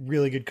and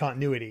really good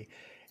continuity.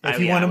 If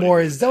you want a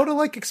more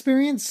Zelda-like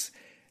experience,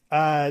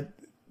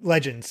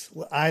 Legends.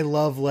 I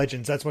love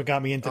Legends. That's what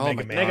got me into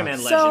Mega Man. Mega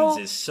Man Legends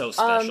is so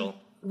special.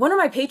 One of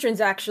my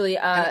patrons actually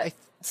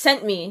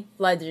sent me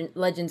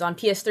Legends on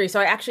PS3, so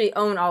I actually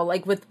own all,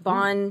 like with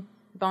Bon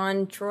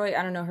Troy.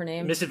 I don't know her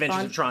name.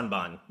 Misadventures of Tron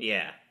Bon.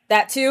 Yeah.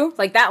 That too,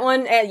 like that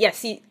one. Yes,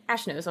 see,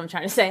 Ash knows what I'm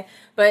trying to say.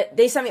 But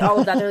they sent me all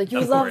of that. They're like,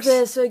 "You love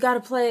this, so you got to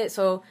play it."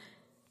 So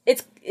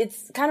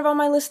it's kind of on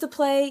my list to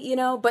play, you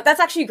know. But that's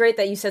actually great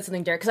that you said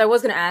something, Derek, because I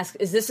was going to ask,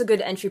 is this a good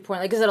entry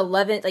point? Like, is it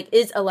 11? Like,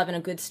 is 11 a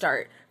good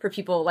start for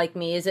people like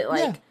me? Is it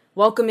like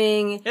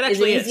welcoming? It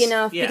actually is it easy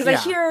enough? Yeah. Because I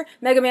hear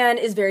Mega Man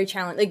is very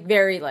challenging.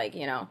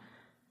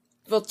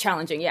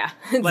 Yeah,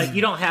 Like,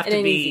 you don't have It to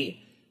ain't be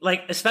easy.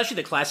 like, especially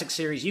the classic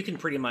series. You can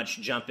pretty much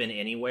jump in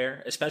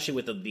anywhere, especially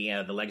with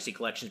the legacy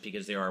collections,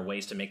 because there are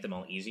ways to make them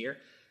all easier.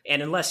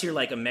 And unless you're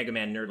like a Mega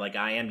Man nerd like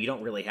I am, you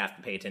don't really have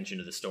to pay attention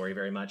to the story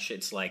very much.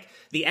 It's like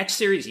the X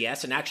series,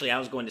 yes. And actually, I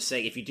was going to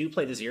say, if you do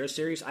play the Zero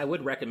series, I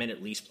would recommend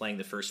at least playing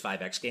the first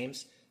 5 X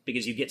games,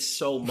 because you get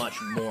so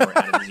much more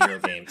out of the Zero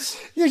games.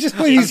 You just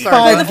play these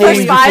sorry. 5 Play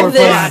games five before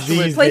this,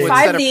 playing these play games.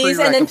 five Set a these,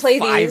 prereq and then of play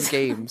 5 these.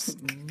 games.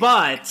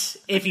 But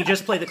if you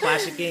just play the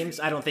classic games,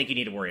 I don't think you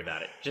need to worry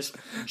about it. Just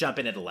jump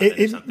in at 11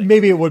 or something.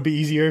 Maybe it would be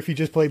easier if you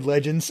just played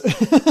Legends.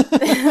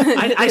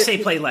 I say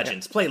play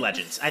Legends. Play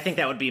Legends. I think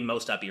that would be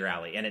most up your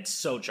alley, and it's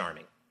so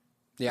charming.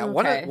 Yeah,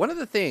 Okay. one of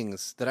the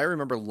things that I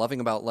remember loving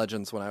about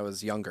Legends when I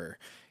was younger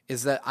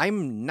is that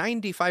I'm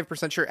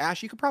 95% sure,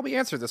 Ash, you could probably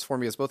answer this for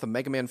me as both a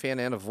Mega Man fan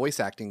and a voice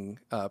acting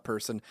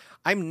person.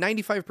 I'm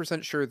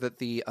 95% sure that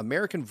the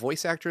American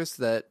voice actress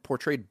that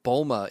portrayed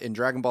Bulma in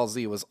Dragon Ball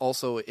Z was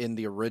also in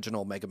the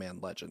original Mega Man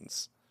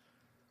Legends.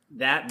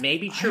 That may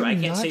be true. I'm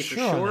I can't not say for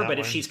sure on sure, that but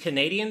if one. she's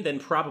Canadian, then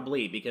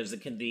probably, because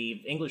the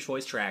English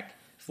voice track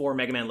for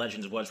Mega Man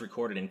Legends was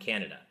recorded in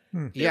Canada.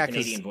 They're Yeah, 'cause-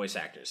 Canadian voice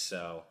actors,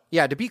 so...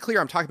 Yeah, to be clear,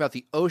 I'm talking about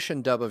the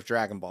Ocean dub of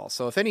Dragon Ball.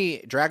 So if any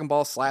Dragon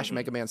Ball /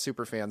 Mega Man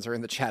super fans are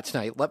in the chat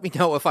tonight, let me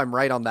know if I'm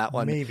right on that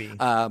one. Maybe.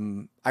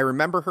 I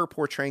remember her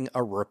portraying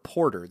a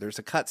reporter. There's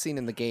a cutscene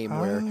in the game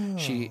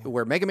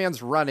where Mega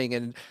Man's running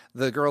and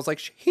the girl's like,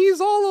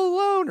 he's all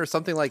alone or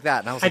something like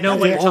that. And I was like, know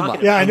what you're Bulma. talking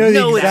about. Yeah, I know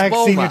the it's exact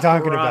scene you're Bulma.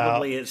 talking about.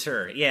 Probably it's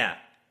her, yeah.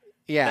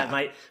 Yeah. That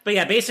might, but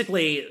yeah,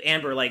 basically,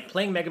 Amber, like,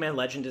 playing Mega Man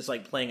Legend is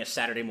like playing a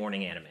Saturday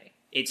morning anime.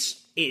 It's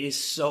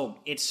so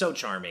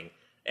charming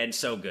and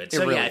so good.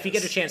 So really yeah, if you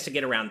get a is. chance to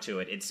get around to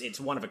it, it's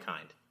one of a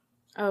kind.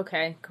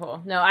 Okay,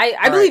 cool. No,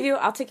 I believe you.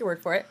 I'll take your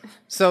word for it.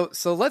 So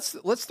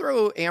let's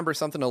throw Amber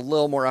something a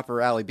little more up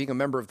her alley. Being a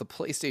member of the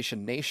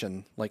PlayStation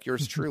Nation, like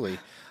yours truly,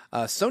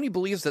 Sony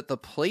believes that the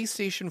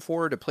PlayStation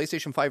 4 to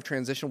PlayStation 5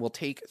 transition will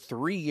take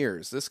 3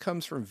 years. This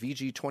comes from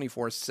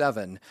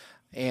VG247,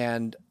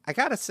 and I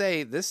gotta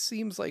say, this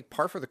seems like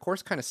par for the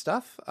course kind of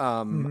stuff.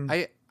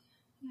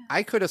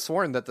 I could have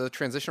sworn that the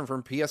transition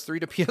from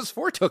PS3 to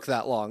PS4 took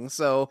that long.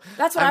 So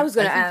That's what I was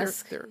going to think they're-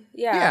 ask. they're-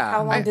 Yeah,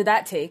 how long did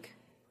that take?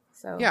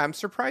 So Yeah, I'm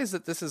surprised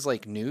that this is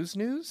like news.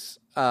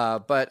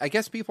 But I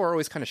guess people are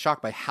always kind of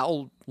shocked by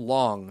how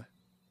long,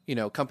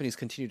 companies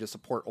continue to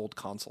support old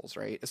consoles,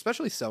 right?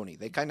 Especially Sony.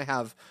 They kind of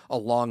have a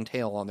long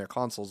tail on their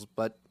consoles,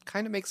 but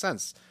kind of makes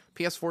sense.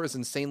 PS4 is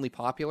insanely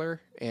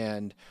popular,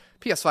 and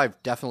PS5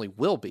 definitely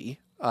will be.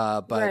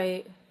 But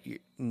right.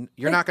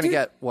 you're not going to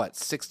get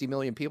 60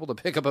 million people to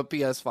pick up a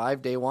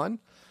PS5 day one.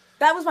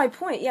 That was my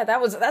point. Yeah,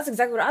 that's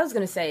exactly what I was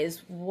going to say.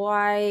 Is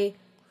why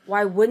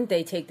wouldn't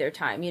they take their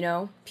time?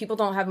 People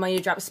don't have money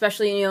to drop,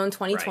 especially in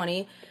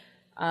 2020.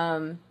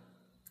 Right.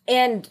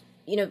 And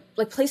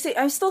like PlayStation,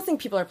 I still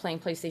think people are playing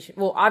PlayStation.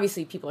 Well,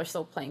 obviously, people are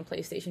still playing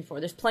PlayStation 4.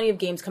 There's plenty of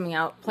games coming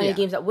out, plenty of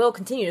games that will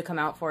continue to come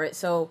out for it.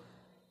 So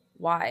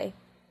why?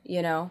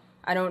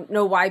 I don't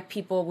know why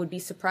people would be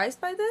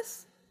surprised by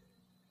this.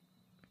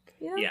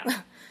 Yeah,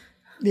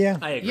 Yeah.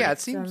 I agree. Yeah, it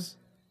seems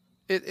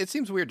it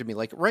seems weird to me.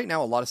 Like right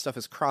now, a lot of stuff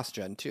is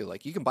cross-gen too.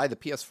 Like you can buy the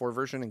PS4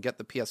 version and get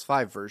the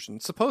PS5 version.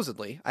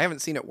 Supposedly, I haven't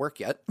seen it work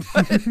yet.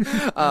 But,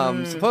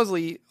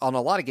 supposedly, on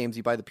a lot of games,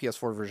 you buy the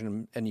PS4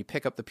 version and you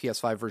pick up the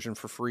PS5 version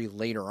for free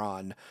later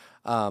on.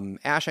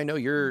 Ash, I know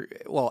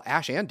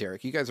Ash and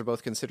Derek, you guys are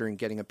both considering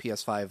getting a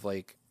PS5.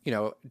 Like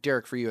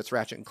Derek, for you, it's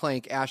Ratchet and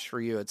Clank. Ash, for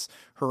you, it's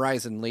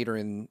Horizon later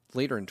in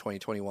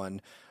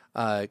 2021.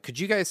 Could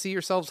you guys see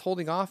yourselves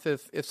holding off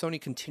if Sony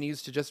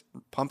continues to just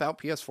pump out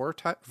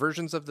PS4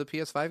 versions of the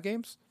PS5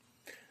 games?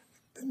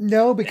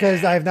 No,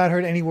 because I have not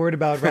heard any word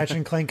about Ratchet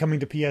and Clank coming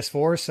to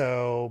PS4,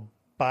 so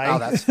bye. Oh,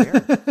 that's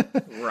fair.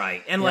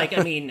 Right. And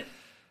I mean,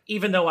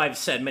 even though I've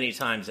said many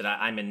times that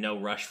I'm in no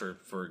rush for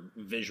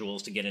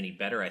visuals to get any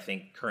better, I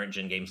think current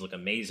gen games look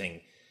amazing.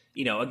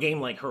 You know, a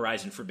game like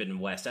Horizon Forbidden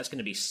West, that's going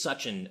to be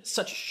such a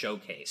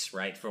showcase,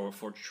 right,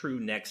 for true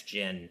next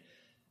gen,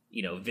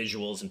 you know,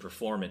 visuals and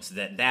performance.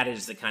 That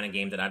is the kind of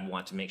game that I'd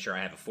want to make sure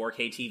I have a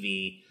 4K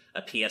TV,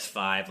 a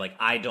PS5. Like,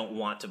 I don't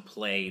want to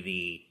play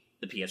the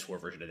PS4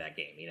 version of that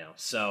game, you know.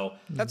 So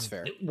that's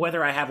fair.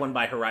 Whether I have one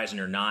by Horizon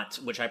or not,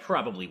 which I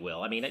probably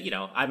will. I mean, you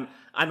know, I'm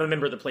a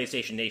member of the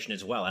PlayStation Nation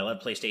as well. I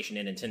love PlayStation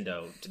and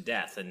Nintendo to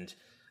death, and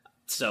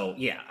so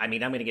yeah, I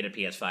mean, I'm going to get a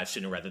PS5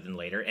 sooner rather than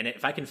later. And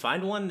if I can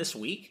find one this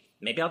week,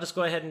 maybe I'll just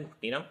go ahead and,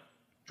 you know,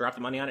 drop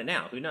the money on it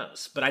now. Who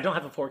knows? But I don't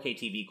have a 4K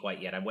TV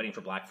quite yet. I'm waiting for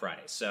Black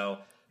Friday, so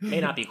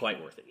may not be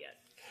quite worth it yet.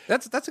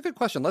 That's a good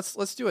question.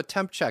 Let's do a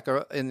temp check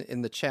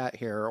in the chat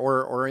here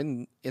or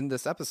in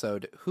this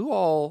episode. Who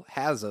all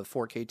has a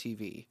 4K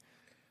TV?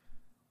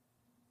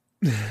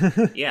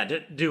 Yeah,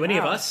 do any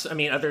of us? I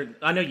mean,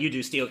 I know you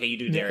do, Steve. Okay, you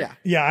do, Derek.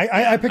 Yeah.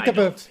 I picked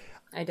up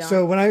I don't.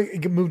 So when I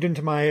moved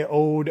into my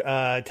old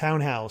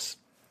townhouse,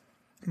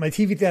 my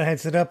TV that I had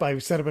set up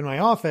in my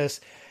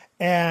office,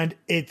 and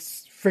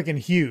it's freaking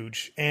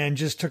huge and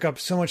just took up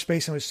so much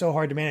space and was so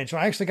hard to manage. So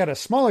I actually got a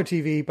smaller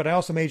TV, but I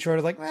also made sure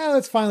to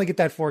let's finally get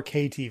that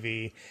 4K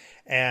TV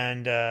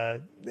and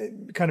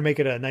kind of make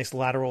it a nice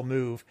lateral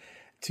move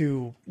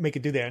to make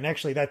it do there. And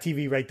actually that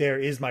TV right there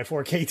is my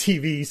 4K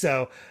TV.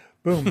 So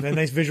boom, a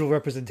nice visual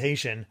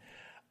representation.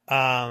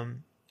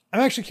 I'm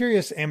actually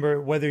curious,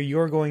 Amber, whether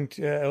you're going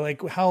to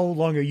how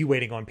long are you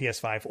waiting on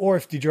PS5, or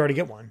did you already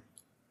get one?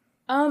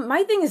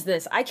 My thing is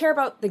this: I care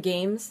about the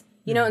games.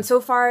 You know, and so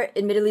far,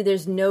 admittedly,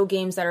 there's no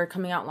games that are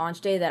coming out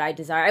launch day that I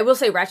desire. I will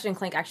say Ratchet &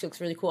 Clank actually looks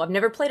really cool. I've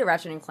never played a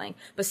Ratchet & Clank,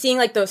 but seeing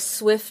those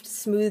swift,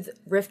 smooth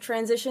rift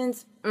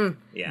transitions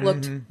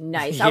looked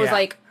nice. Yeah. I was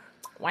like,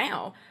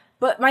 wow.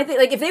 But my thing,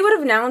 if they would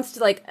have announced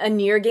a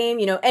Nier game,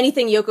 you know,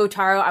 anything Yoko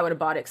Taro, I would have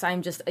bought it because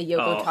I'm just a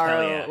Yoko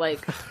Taro I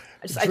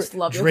just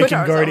love Yoko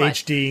Taro so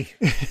much. HD.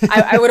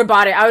 I would have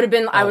bought it. I would have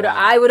been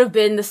I would have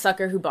been the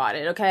sucker who bought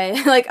it. Okay,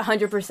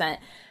 100%.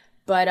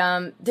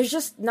 But there's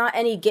just not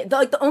any game.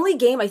 The only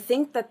game I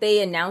think that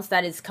they announced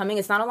that is coming,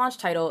 it's not a launch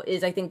title,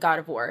 is I think God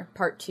of War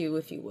Part 2,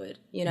 if you would,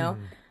 you know?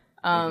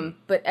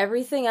 But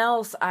everything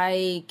else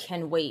I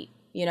can wait.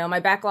 You know,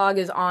 my backlog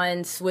is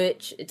on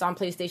Switch, it's on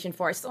PlayStation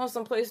 4. I still have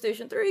some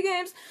PlayStation 3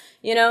 games,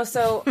 you know?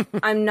 So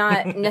I'm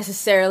not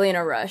necessarily in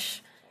a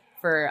rush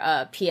for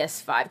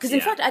PS5. Because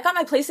in fact, I got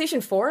my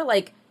PlayStation 4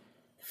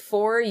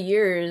 4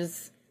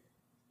 years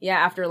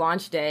after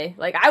launch day.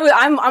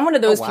 I'm one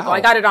of those people.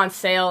 I got it on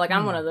sale.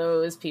 I'm one of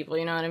those people,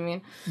 you know what I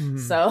mean?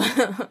 So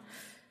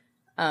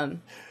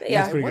hey,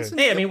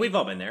 I mean, we've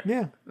all been there.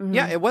 Yeah.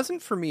 Yeah, it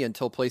wasn't for me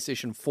until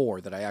PlayStation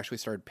 4 that I actually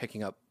started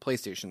picking up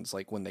PlayStations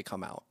when they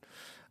come out.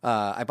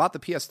 I bought the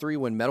PS3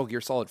 when Metal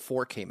Gear Solid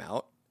 4 came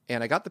out,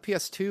 and I got the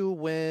PS2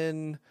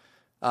 when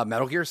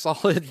Metal Gear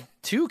Solid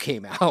 2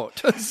 came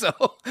out. So,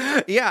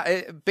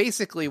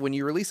 basically, when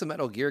you release a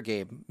Metal Gear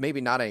game,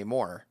 maybe not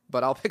anymore,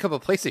 but I'll pick up a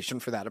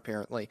PlayStation for that,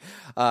 apparently.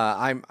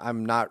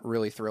 I'm not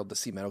really thrilled to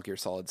see Metal Gear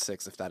Solid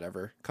 6 if that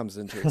ever comes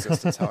into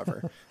existence,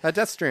 however.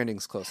 Death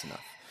Stranding's close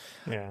enough.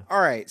 Yeah.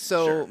 All right,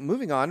 so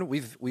moving on,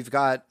 we've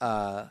got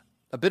a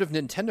bit of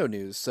Nintendo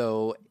news.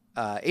 So,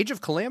 Age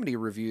of Calamity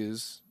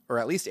reviews, or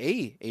at least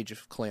a Age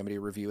of Calamity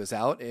review, is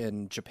out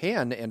in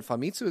Japan, and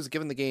Famitsu has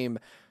given the game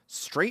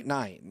straight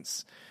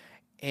 9s.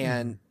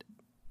 And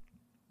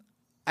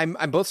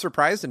I'm both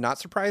surprised and not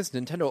surprised.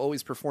 Nintendo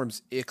always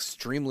performs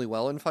extremely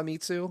well in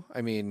Famitsu.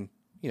 I mean,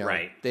 you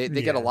know, they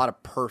get a lot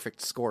of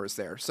perfect scores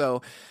there.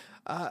 So,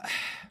 and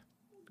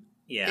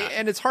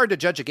it's hard to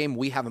judge a game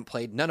we haven't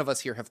played. None of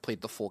us here have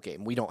played the full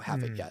game. We don't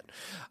have it yet.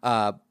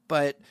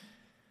 But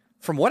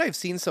from what I've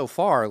seen so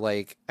far,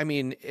 I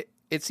mean,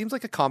 it seems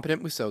like a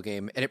competent Musou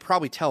game, and it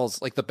probably tells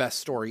the best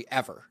story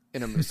ever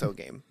in a Musou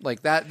game.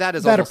 That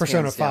is that almost a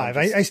Persona 5.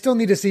 I still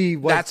need to see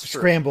what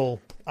Scramble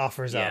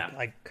offers up.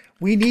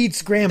 We need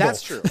Scramble.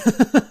 That's true.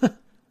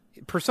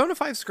 Persona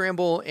 5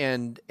 Scramble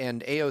and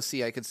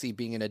AOC I could see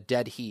being in a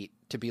dead heat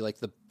to be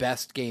the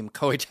best game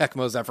Koei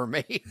Tecmo's ever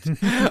made.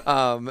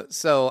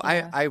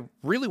 I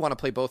really want to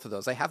play both of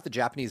those. I have the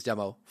Japanese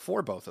demo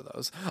for both of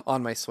those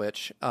on my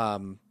Switch.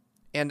 And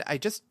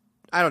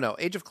I don't know.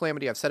 Age of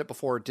Calamity, I've said it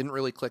before, didn't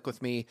really click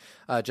with me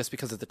just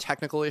because of the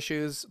technical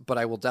issues, but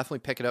I will definitely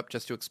pick it up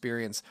just to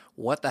experience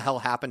what the hell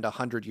happened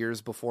 100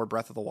 years before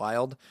Breath of the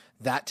Wild.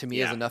 That, to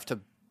me, is enough to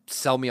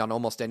sell me on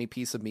almost any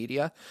piece of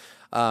media.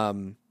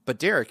 But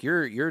Derek,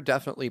 you're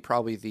definitely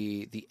probably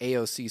the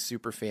AOC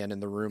super fan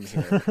in the room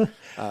here.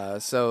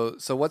 So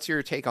what's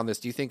your take on this?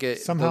 Do you think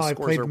somehow I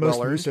played most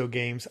Musou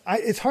games?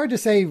 It's hard to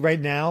say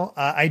right now.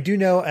 I do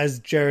know, as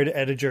Jared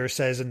Ediger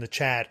says in the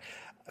chat,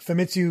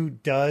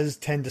 Famitsu does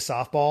tend to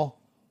softball,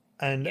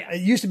 and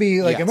it used to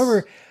be I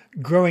remember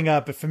growing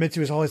up, Famitsu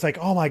was always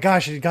oh my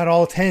gosh, it got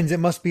all 10s, it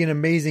must be an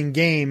amazing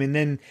game, and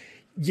then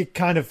you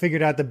kind of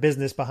figured out the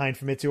business behind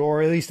Famitsu,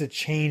 or at least it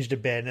changed a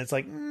bit, and it's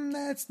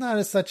that's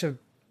not such a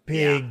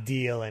big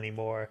deal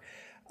anymore.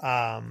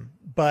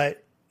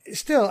 But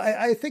still,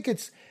 I think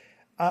it's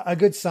a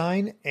good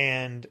sign,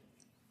 and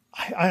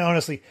I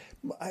honestly,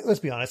 let's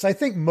be honest. I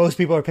think most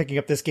people are picking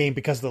up this game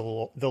because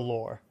of the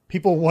lore.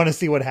 People want to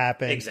see what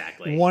happened.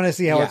 Exactly. Want to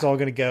see how it's all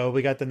going to go.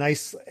 We got the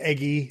nice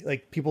Eggy,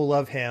 like people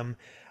love him.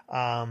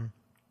 And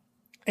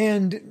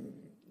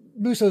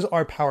Musos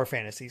are power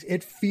fantasies.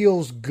 It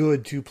feels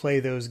good to play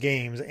those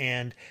games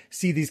and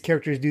see these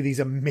characters do these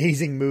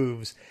amazing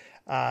moves.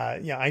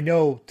 I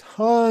know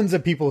tons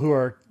of people who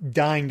are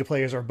dying to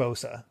play as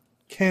Urbosa.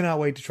 Cannot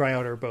wait to try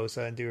out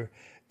Urbosa and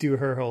do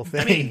her whole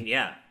thing. I mean,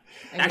 yeah.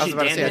 Actually, I was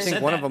about to say, I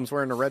think one of them's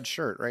wearing a red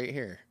shirt right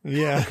here.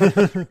 Yeah.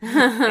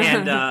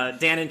 And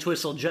Dan and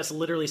Twistle just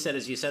literally said,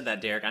 as you said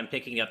that, Derek, I'm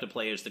picking up to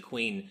play as the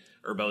Queen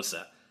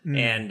Urbosa.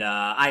 And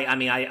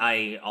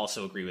I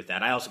also agree with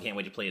that. I also can't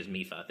wait to play as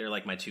Mipha. They're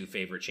like my two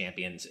favorite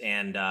champions.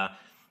 And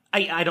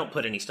I don't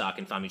put any stock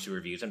in Famitsu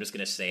reviews. I'm just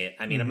going to say it.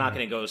 I mean, I'm not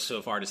going to go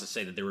so far as to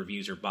say that the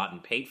reviews are bought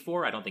and paid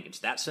for. I don't think it's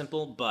that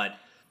simple. But,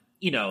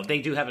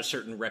 they do have a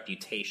certain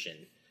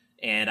reputation.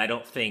 And I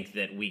don't think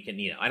that we can,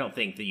 I don't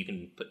think that you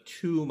can put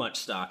too much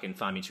stock in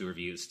Famitsu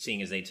reviews,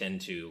 seeing as they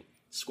tend to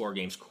score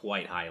games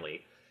quite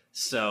highly.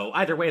 So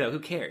either way, though, who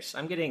cares?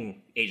 I'm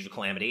getting Age of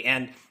Calamity.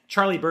 And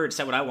Charlie Bird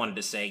said what I wanted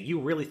to say.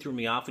 You really threw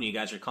me off when you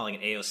guys are calling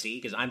it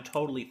AOC, because I'm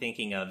totally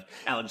thinking of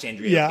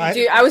Alexandria. Yeah,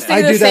 dude, I was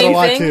thinking the same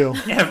thing.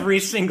 Too. Every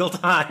single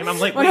time. I'm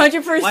like,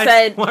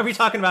 100%. Why are we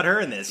talking about her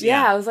in this?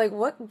 Yeah, I was like,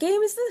 what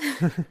game is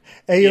this?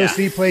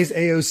 AOC plays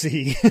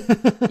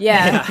AOC.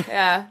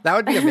 Yeah. That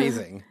would be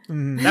amazing.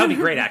 That would be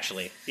great,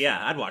 actually. Yeah,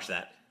 I'd watch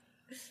that.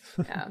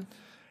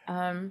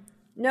 Yeah.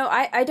 No,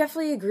 I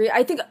definitely agree.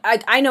 I think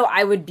I know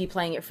I would be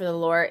playing it for the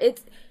lore.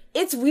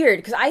 It's weird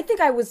because I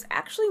think I was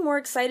actually more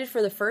excited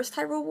for the first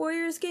Hyrule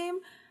Warriors game,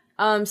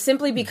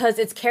 simply because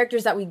it's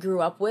characters that we grew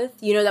up with,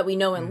 that we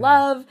know and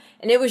love,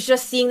 and it was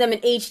just seeing them in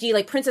HD.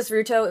 Like Princess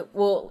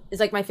Ruto is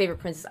like my favorite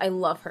princess. I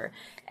love her,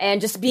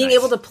 and just being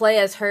able to play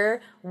as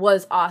her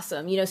was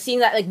awesome. Seeing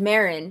that like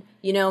Marin,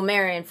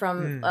 Marin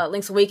from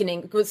Link's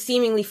Awakening was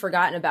seemingly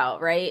forgotten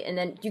about, right? And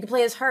then you could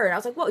play as her, and I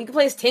was like, well, you can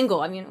play as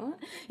Tingle. I mean,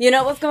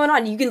 what? What's going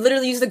on? You can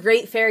literally use the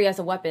Great Fairy as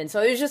a weapon.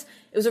 So it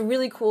was a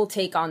really cool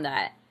take on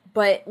that.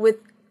 But with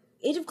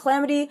Age of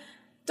Calamity,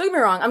 don't get me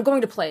wrong, I'm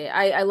going to play it.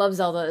 I love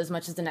Zelda as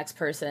much as the next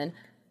person,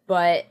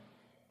 but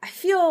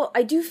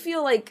I do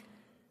feel like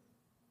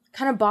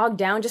kind of bogged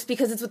down just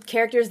because it's with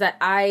characters that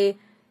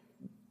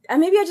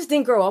maybe I just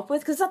didn't grow up with,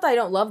 because it's not that I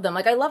don't love them.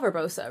 Like, I love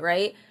Urbosa,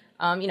 right?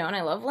 And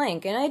I love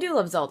Link, and I do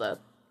love Zelda.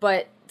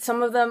 But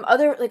some of them, a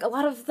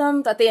lot of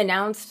them that they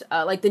announced,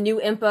 like the new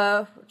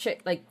Impa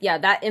chick,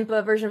 that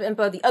Impa version of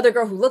Impa, the other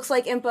girl who looks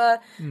like Impa,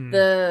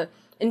 the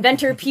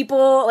inventor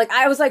people,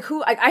 I was like,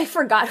 I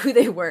forgot who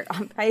they were.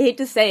 I hate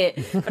to say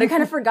it, but I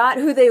kind of forgot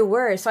who they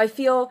were. So I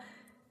feel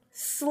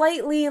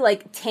slightly,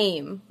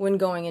 tame when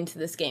going into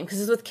this game,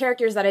 because it's with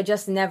characters that I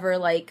just never,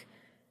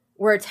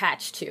 were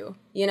attached to,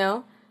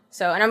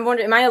 So, and I'm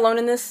wondering, am I alone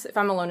in this? If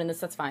I'm alone in this,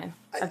 that's fine.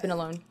 I've been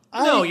alone.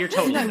 No, you're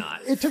totally not.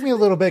 It took me a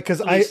little bit,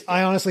 because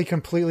I honestly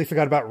completely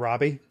forgot about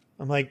Robbie.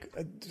 I'm like,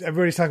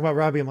 everybody's talking about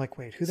Robbie. I'm like,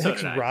 wait, who the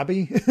heck's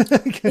Robbie?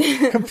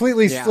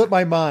 Completely slipped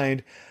my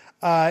mind.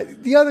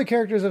 The other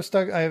characters I've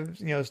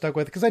stuck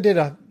with, because I did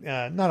not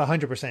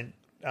 100%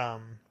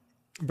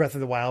 Breath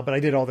of the Wild, but I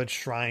did all the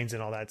shrines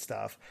and all that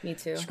stuff. Me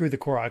too. Screw the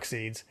Korok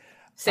seeds.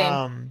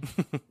 Same.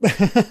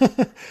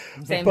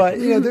 Same. But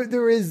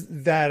there is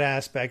that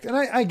aspect, and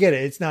I get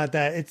it. It's not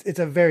that it's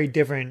a very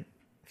different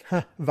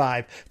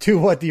vibe to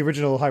what the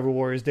original Hyrule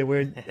Warriors did.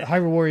 Where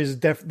Hyrule Warriors,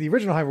 the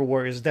original Hyrule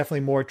Warriors, is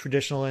definitely more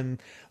traditional,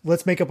 and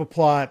let's make up a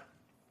plot,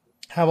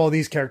 have all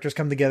these characters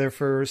come together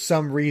for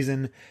some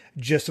reason,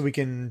 just so we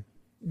can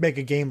make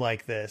a game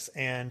like this.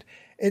 And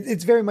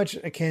it's very much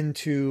akin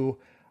to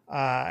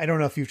I don't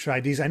know if you've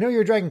tried these. I know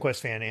you're a Dragon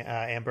Quest fan,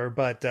 Amber,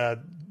 but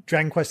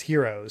Dragon Quest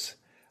Heroes.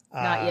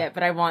 Not yet,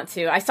 but I want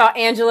to. I saw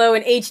Angelo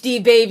in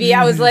HD, baby.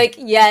 I was like,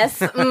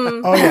 yes.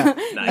 Oh yeah,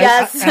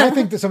 yes. And I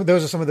think that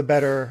those are some of the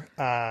better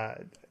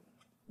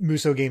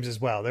Muso games as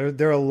well.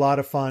 They're a lot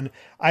of fun.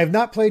 I have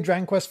not played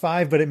Dragon Quest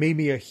V, but it made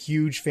me a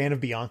huge fan of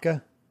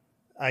Bianca.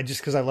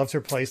 Because I loved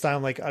her playstyle.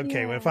 I'm like,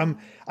 okay, well,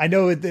 I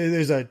know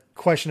there's a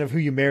question of who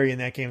you marry in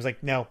that game. It's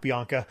like, no,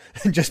 Bianca,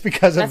 just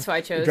because that's why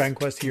I chose Dragon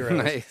Quest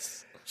Heroes.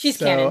 Nice. She's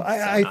canon.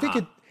 I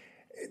think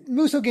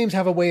Muso games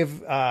have a way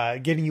of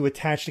getting you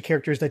attached to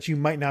characters that you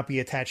might not be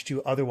attached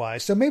to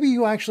otherwise. So maybe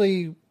you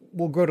actually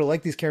will grow to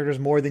like these characters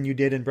more than you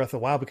did in Breath of the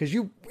Wild, because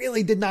you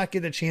really did not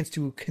get a chance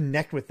to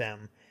connect with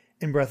them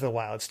in Breath of the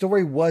Wild.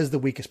 Story was the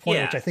weakest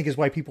point, which I think is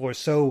why people are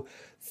so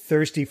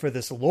thirsty for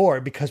this lore,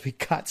 because we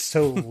got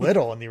so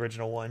little in the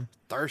original one.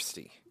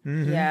 Thirsty.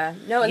 Mm-hmm. Yeah.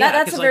 No,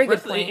 that's a very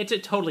good point. It's a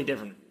totally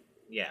different...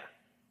 Yeah.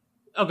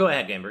 Oh, go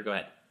ahead, Amber. Go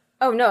ahead.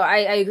 Oh, no, I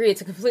agree.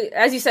 It's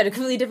as you said, a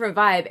completely different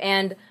vibe.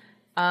 And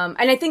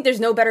I think there's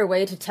no better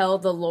way to tell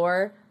the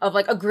lore of,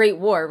 a great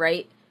war,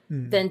 right,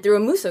 than through a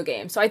Muso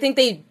game. So I think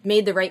they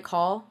made the right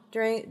call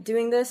during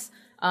doing this.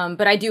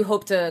 But I do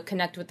hope to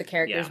connect with the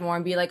characters more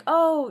and be like,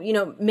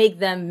 make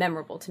them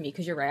memorable to me.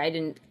 Because you're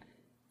right,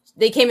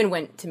 they came and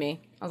went to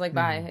me. I was like,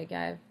 bye. Like,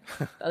 I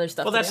have other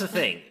stuff. Well, that's the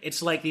thing.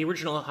 It's like the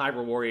original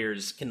Hyrule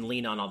Warriors can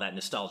lean on all that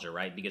nostalgia,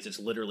 right? Because it's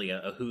literally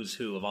a who's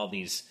who of all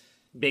these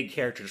big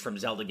characters from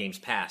Zelda games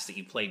past that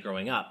you played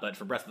growing up. But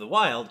for Breath of the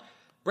Wild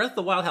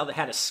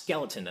had a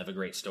skeleton of a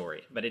great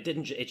story, but it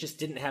just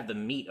didn't have the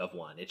meat of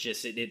one.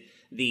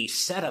 The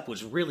setup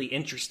was really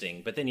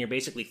interesting, but then you're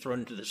basically thrown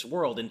into this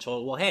world and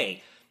told, well,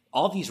 hey,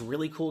 all these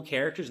really cool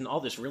characters and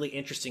all this really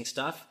interesting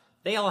stuff,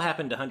 they all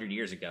happened 100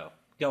 years ago.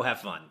 Go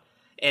have fun.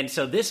 And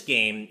so this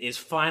game is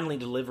finally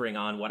delivering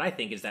on what I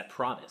think is that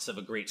promise of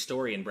a great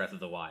story in Breath of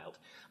the Wild.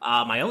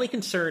 My only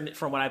concern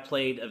from what I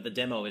played of the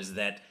demo is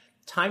that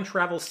time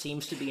travel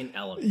seems to be an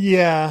element.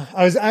 Yeah,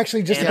 I was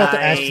actually just about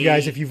to ask you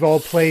guys if you've all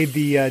played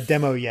the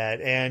demo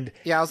yet. And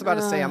yeah, I was about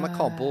to say, I'm going to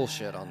call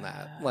bullshit on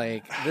that.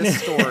 Like,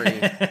 this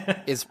story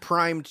is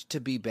primed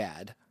to be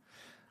bad.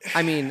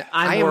 I mean,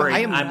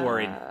 I'm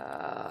worried.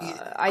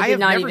 I have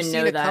never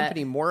seen a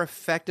company more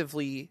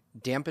effectively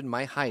dampen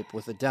my hype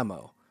with a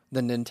demo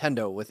than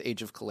Nintendo with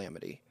Age of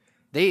Calamity.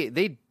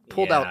 They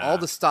pulled out all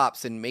the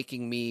stops in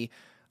making me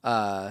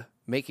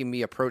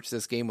approach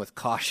this game with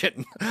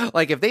caution.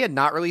 Like, if they had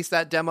not released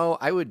that demo,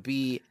 I would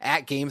be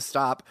at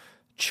GameStop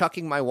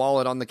chucking my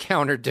wallet on the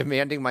counter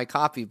demanding my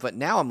copy. But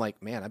now I'm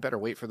like, man, I better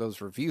wait for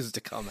those reviews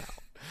to come out.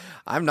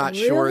 I'm not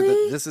sure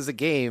that this is a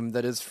game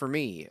that is for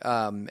me.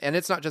 And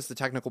it's not just the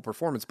technical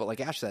performance, but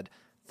like Ash said,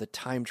 the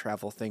time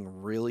travel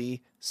thing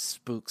really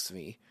spooks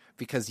me,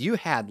 because you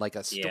had like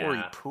a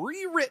story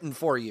pre-written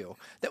for you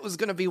that was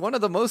going to be one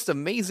of the most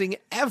amazing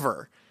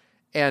ever.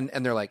 And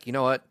they're like, you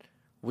know what?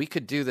 We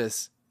could do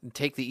this and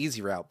take the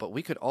easy route, but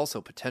we could also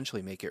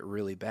potentially make it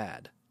really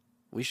bad.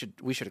 We should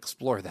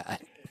explore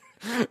that.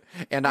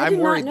 And I'm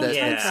worried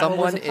that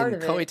someone in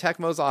Koei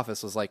Tecmo's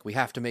office was like, we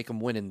have to make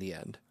them win in the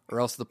end, or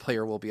else the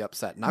player will be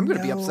upset. And I'm going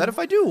to be upset if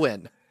I do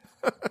win.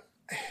 Well,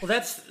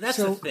 that's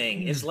the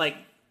thing. It's like,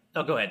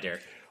 oh, go ahead,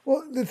 Derek.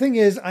 Well, the thing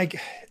is,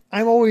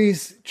 I'm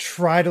always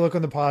try to look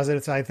on the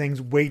positive side of things,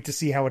 wait to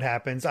see how it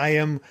happens.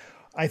 I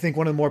think,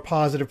 one of the more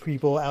positive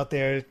people out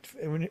there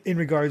in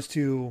regards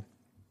to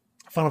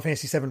Final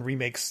Fantasy VII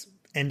Remake's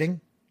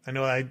ending. I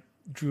know I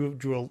drew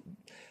a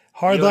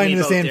hard line in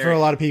the sand for a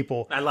lot of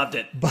people. I loved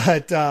it.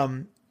 But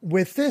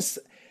with this,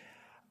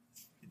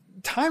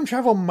 time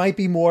travel might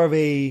be more of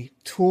a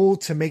tool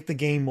to make the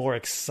game more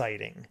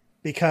exciting.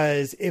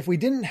 Because if we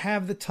didn't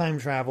have the time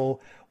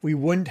travel, we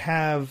wouldn't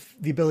have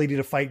the ability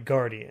to fight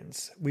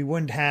Guardians. We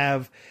wouldn't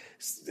have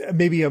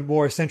maybe a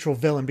more central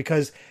villain,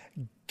 because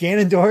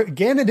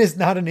Ganon is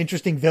not an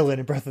interesting villain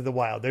in Breath of the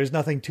Wild. There's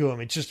nothing to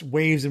him. It's just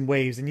waves and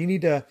waves, and you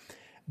need to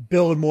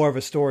build more of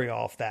a story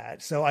off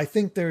that. So I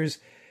think there's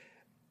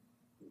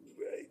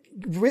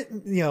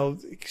written,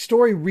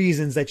 story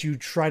reasons that you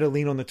try to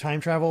lean on the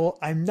time travel.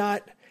 I'm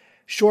not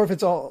sure if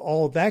it's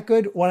all that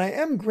good. What I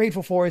am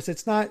grateful for is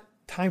it's not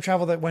time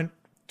travel that went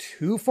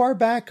too far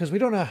back, because we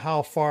don't know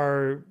how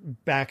far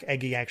back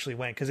Eggy actually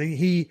went, because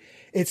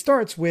it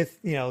starts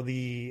with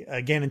the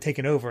Ganon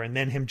taking over and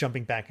then him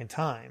jumping back in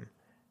time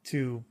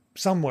to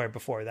somewhere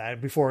before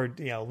that, before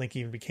Link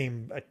even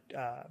became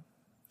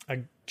a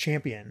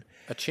champion.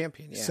 A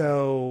champion, yeah.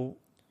 So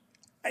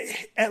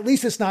at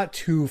least it's not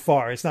too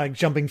far. It's not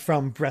jumping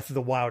from Breath of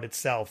the Wild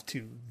itself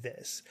to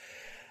this.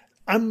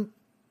 I'm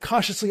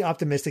cautiously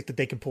optimistic that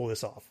they can pull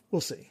this off.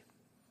 We'll see.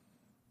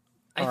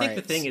 I think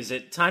the thing is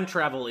that time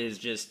travel is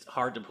just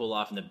hard to pull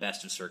off in the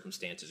best of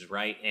circumstances,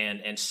 right?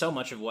 And so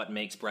much of what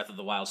makes Breath of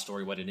the Wild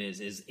story what it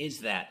is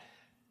that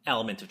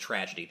element of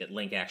tragedy that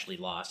Link actually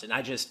lost. And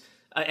I just...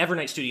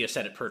 Evernight Studio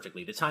said it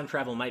perfectly. The time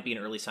travel might be an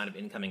early sign of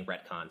incoming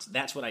retcons.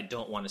 That's what I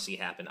don't want to see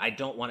happen. I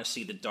don't want to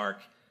see the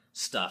dark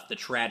stuff, the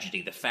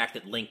tragedy, the fact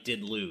that Link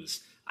did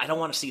lose. I don't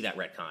want to see that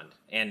retconned.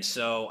 And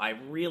so I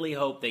really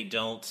hope they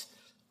don't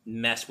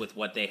mess with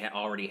what they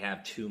already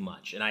have too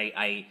much. And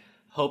I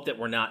hope that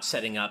we're not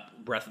setting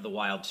up Breath of the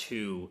Wild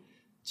 2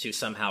 to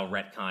somehow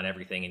retcon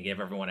everything and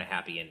give everyone a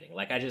happy ending.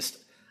 Like,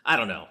 I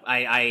don't know.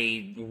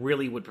 I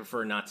really would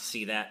prefer not to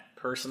see that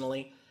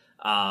personally.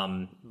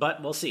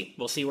 But we'll see.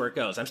 We'll see where it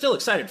goes. I'm still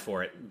excited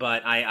for it,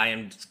 but I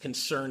am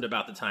concerned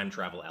about the time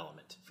travel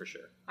element for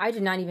sure. I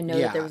did not even know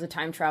that there was a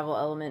time travel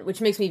element, which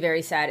makes me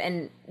very sad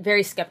and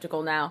very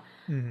skeptical now.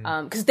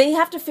 Because they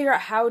have to figure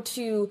out how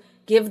to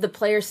give the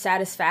player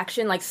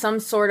satisfaction, like some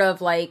sort of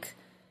like,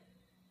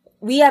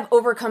 we have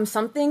overcome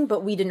something,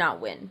 but we did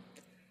not win,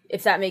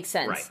 if that makes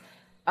sense.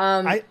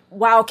 Right.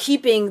 While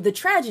keeping the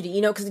tragedy,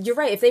 because you're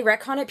right. If they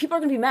retcon it, people are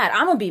going to be mad.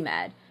 I'm going to be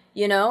mad.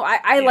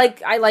 I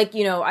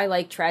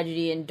like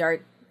tragedy and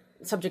dark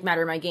subject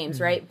matter in my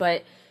games, right?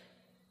 But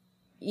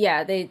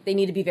yeah, they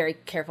need to be very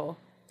careful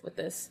with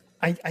this.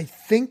 I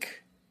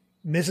think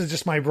this is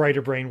just my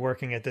brighter brain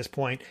working at this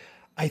point.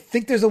 I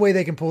think there's a way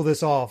they can pull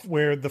this off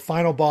where the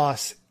final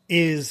boss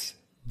is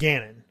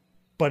Ganon,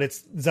 but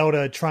it's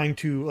Zelda trying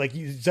to, like,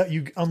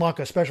 you unlock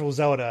a special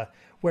Zelda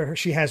where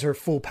she has her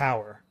full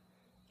power,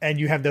 and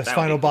you have this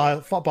final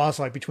boss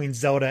fight between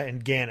Zelda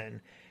and Ganon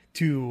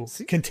to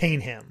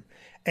contain him.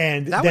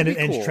 And then it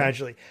ends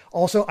tragically.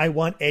 Also, I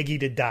want Eggy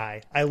to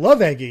die. I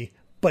love Eggy,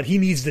 but he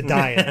needs to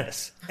die in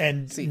this.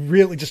 And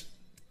really just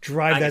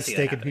drive that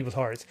stake into people's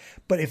hearts.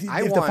 But if the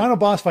final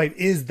boss fight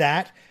is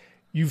that,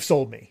 you've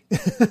sold me.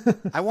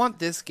 I want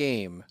this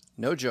game,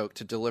 no joke,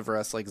 to deliver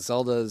us like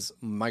Zelda's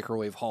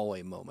microwave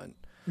hallway moment.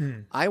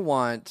 I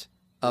want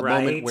a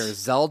moment where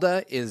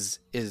Zelda is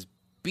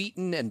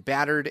beaten and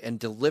battered and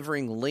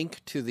delivering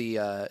Link to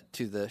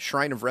the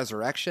Shrine of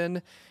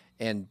Resurrection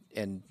and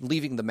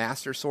leaving the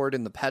Master Sword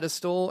in the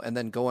pedestal and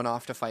then going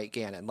off to fight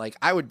Ganon. Like,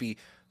 I would be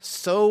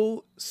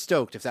so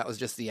stoked if that was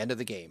just the end of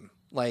the game.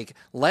 Like,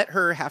 let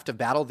her have to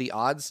battle the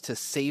odds to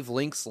save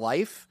Link's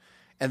life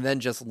and then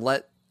just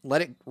let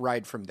it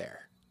ride from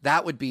there.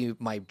 That would be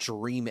my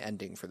dream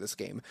ending for this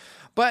game.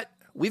 But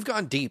we've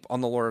gone deep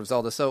on the lore of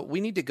Zelda, so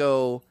we need to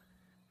go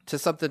to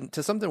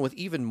something with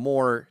even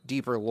more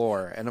deeper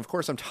lore. And of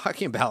course, I'm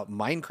talking about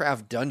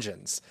Minecraft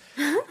Dungeons,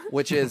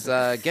 which is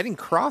getting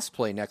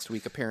crossplay next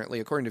week,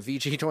 apparently, according to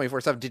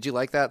VG247. Did you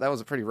like that? That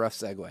was a pretty rough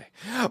segue.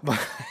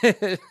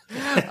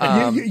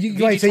 You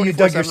might say you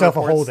dug yourself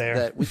a hole there.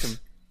 That we can,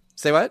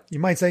 say what? You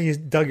might say you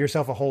dug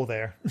yourself a hole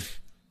there.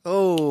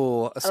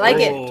 Oh, I like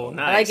it. Oh,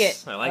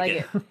 nice. I like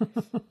it.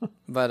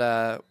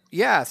 But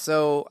yeah,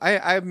 so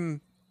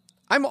I'm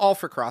all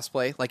for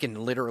crossplay, like in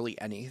literally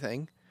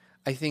anything.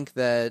 I think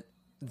that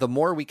the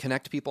more we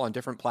connect people on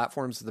different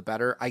platforms, the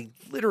better. I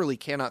literally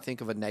cannot think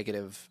of a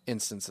negative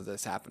instance of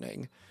this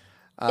happening.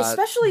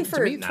 Especially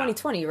for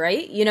 2020,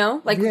 right? You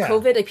know, like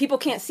COVID, like people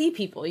can't see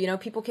people, you know,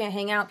 people can't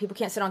hang out, people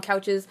can't sit on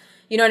couches,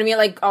 you know what I mean?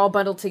 Like all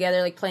bundled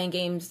together, like playing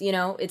games, you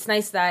know, it's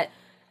nice that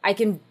I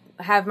can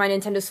have my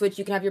Nintendo Switch,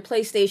 you can have your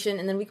PlayStation,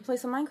 and then we can play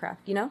some Minecraft,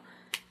 you know?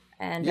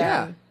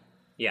 And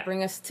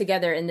bring us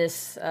together in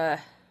this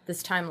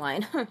this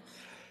timeline.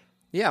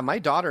 Yeah, my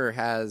daughter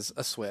has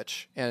a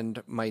Switch,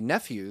 and my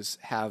nephews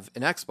have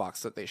an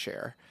Xbox that they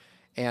share.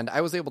 And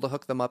I was able to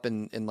hook them up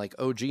in like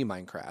OG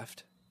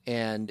Minecraft.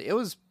 And it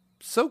was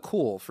so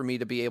cool for me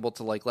to be able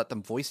to like let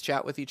them voice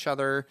chat with each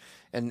other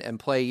and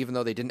play even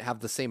though they didn't have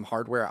the same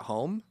hardware at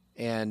home.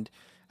 And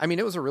I mean,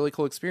 it was a really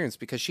cool experience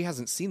because she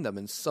hasn't seen them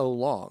in so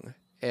long.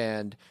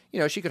 And, you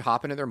know, she could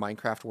hop into their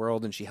Minecraft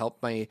world, and she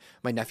helped my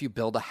nephew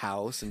build a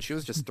house, and she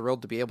was just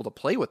thrilled to be able to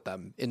play with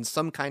them in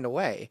some kind of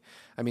way.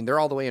 I mean, they're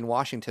all the way in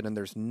Washington, and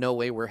there's no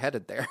way we're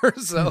headed there.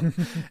 So,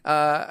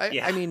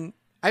 I mean,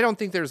 I don't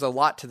think there's a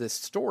lot to this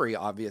story,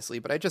 obviously,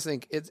 but I just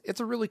think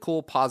it's a really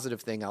cool, positive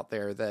thing out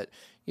there that,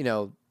 you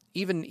know,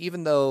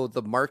 even though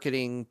the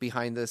marketing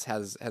behind this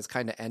has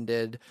kind of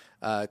ended,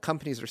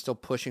 companies are still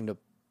pushing to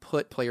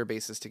put player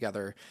bases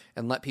together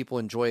and let people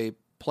enjoy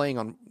playing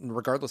on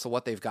regardless of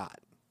what they've got.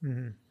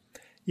 Mm-hmm.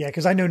 Yeah,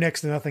 because I know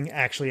next to nothing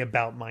actually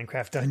about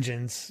Minecraft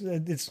Dungeons.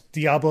 It's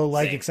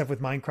Diablo-like, except with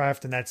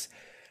Minecraft, and that's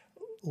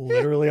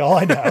literally all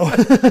I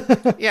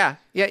know. Yeah.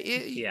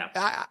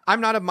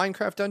 I'm not a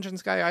Minecraft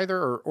Dungeons guy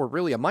either, or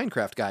really a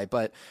Minecraft guy,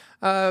 but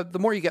the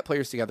more you get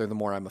players together, the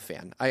more I'm a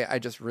fan. I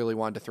just really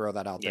wanted to throw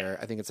that out there.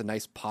 I think it's a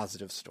nice,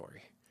 positive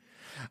story.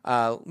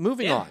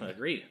 Moving on.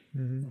 Agreed.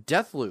 Mm-hmm.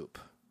 Deathloop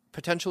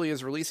potentially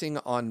is releasing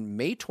on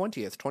May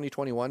 20th,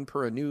 2021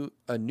 per a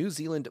New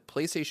Zealand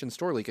PlayStation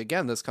Store leak.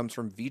 Again, this comes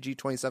from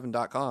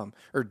VG27.com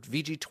or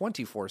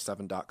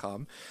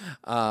VG247.com.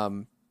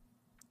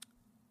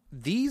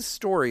 These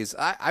stories,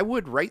 I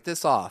would write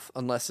this off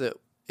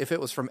if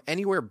it was from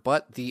anywhere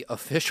but the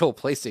official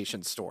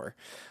PlayStation Store.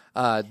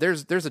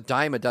 There's a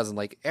dime a dozen.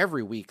 Like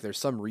every week there's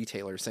some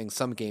retailer saying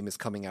some game is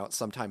coming out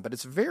sometime, but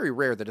it's very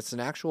rare that it's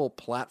an actual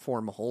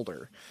platform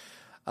holder.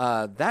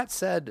 That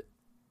said,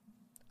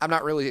 I'm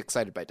not really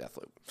excited by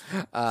Deathloop.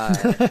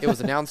 It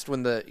was announced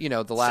when the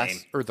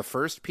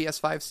first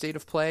PS5 State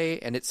of Play,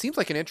 and it seems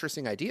like an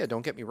interesting idea,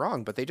 don't get me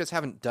wrong, but they just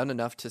haven't done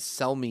enough to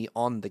sell me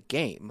on the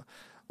game.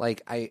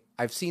 Like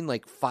I've seen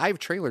like 5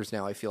 trailers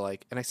now, I feel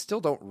like, and I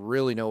still don't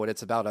really know what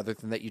it's about other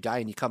than that you die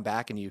and you come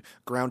back and you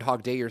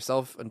Groundhog Day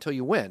yourself until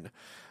you win.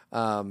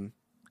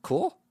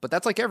 Cool, but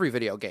that's like every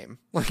video game.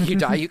 Like you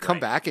die, you come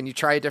back and you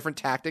try a different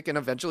tactic and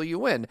eventually you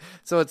win.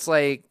 So it's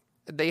like,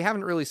 they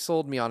haven't really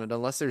sold me on it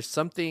unless there's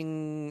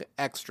something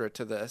extra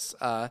to this.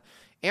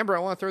 Amber, I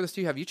want to throw this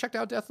to you. Have you checked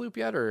out Deathloop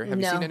yet, or have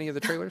you seen any of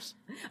the trailers?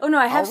 Oh, no,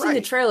 I have seen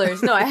the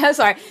trailers. No, I have.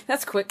 Sorry,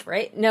 that's quick,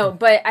 right? No,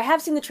 but I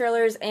have seen the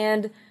trailers,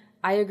 and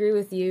I agree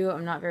with you.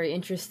 I'm not very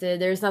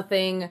interested. There's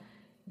nothing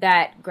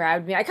that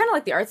grabbed me. I kind of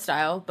like the art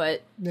style,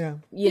 but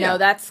you know,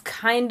 that's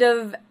kind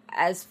of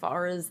as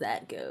far as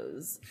that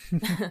goes.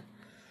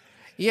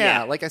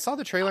 Yeah, like I saw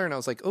the trailer and I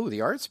was like, oh, the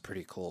art's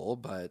pretty cool,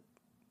 but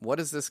what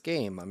is this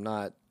game? I'm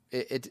not.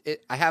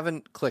 I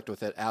haven't clicked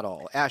with it at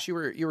all. Ash, you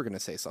were going to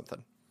say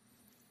something.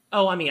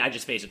 Oh, I mean, I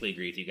just basically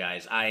agree with you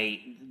guys.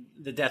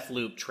 The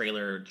Deathloop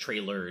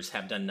trailers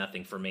have done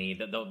nothing for me.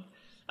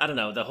 I don't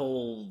know, the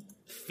whole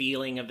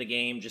feeling of the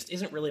game just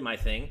isn't really my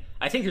thing.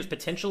 I think there's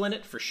potential in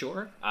it for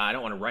sure. I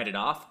don't want to write it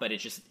off, but it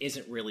just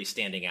isn't really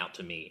standing out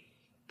to me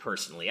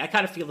personally. I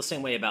kind of feel the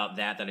same way about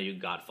that I do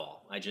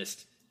Godfall.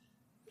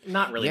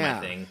 Not really my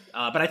thing.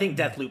 But I think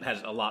Deathloop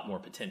has a lot more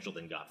potential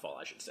than Godfall,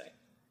 I should say.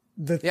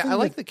 I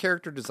like the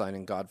character design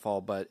in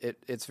Godfall, but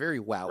it's very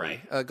wowy.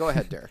 Right. Go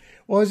ahead, Derek.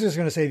 Well, I was just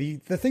going to say,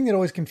 the thing that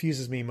always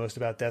confuses me most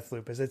about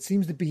Deathloop is it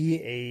seems to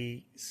be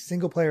a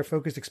single-player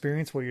focused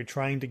experience where you're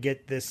trying to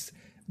get this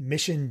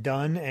mission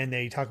done, and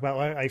they talk about,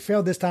 well, I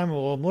failed this time,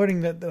 well, I'm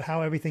learning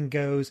how everything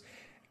goes,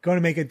 going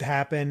to make it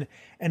happen.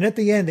 And at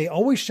the end, they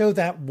always show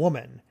that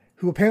woman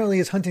who apparently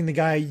is hunting the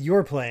guy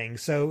you're playing.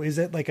 So is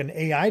it like an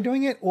AI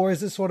doing it, or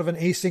is this sort of an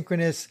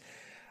asynchronous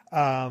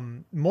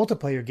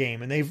multiplayer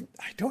game? And I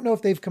don't know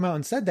if they've come out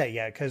and said that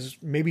yet, because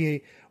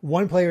maybe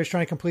one player is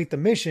trying to complete the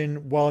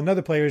mission while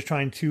another player is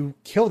trying to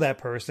kill that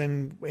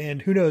person,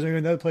 and who knows, maybe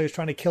another player is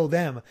trying to kill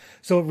them.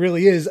 So it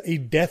really is a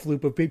death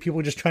loop of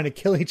people just trying to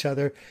kill each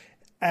other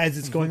as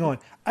it's going on.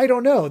 I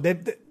don't know.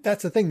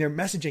 That's the thing. Their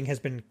messaging has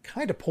been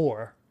kind of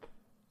poor.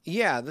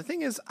 Yeah, the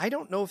thing is, I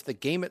don't know if the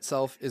game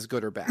itself is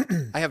good or bad.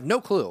 I have no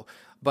clue.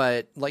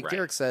 But like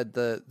Derek said,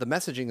 the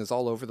messaging is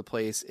all over the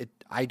place.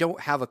 I don't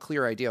have a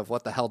clear idea of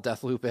what the hell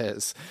Deathloop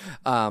is.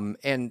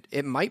 And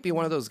it might be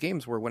one of those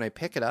games where when I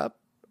pick it up,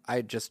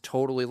 I just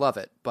totally love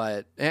it.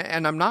 But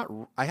and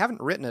I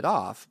haven't written it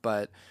off,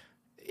 but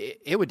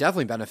it would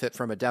definitely benefit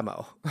from a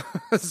demo.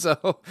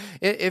 So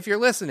if you're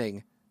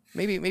listening,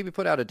 maybe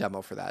put out a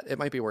demo for that. It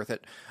might be worth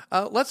it.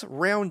 Let's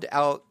round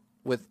out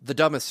with the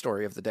dumbest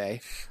story of the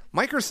day.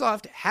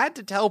 Microsoft had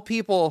to tell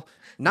people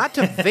not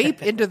to vape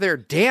into their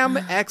damn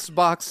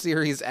Xbox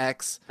Series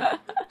X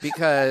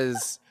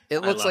because it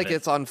looks like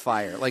it's on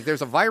fire. Like,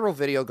 there's a viral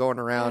video going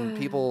around,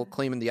 people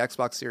claiming the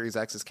Xbox Series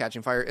X is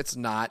catching fire. It's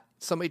not.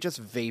 Somebody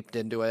just vaped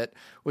into it,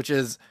 which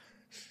is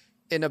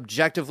an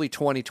objectively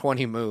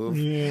 2020 move.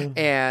 Yeah.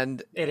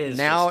 And it is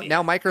now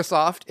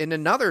Microsoft, in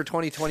another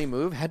 2020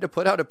 move, had to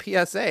put out a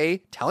PSA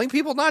telling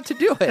people not to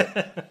do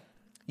it.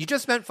 You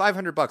just spent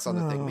 $500 on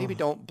the thing. Maybe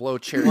don't blow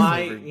cherry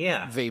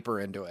vapor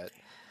into it.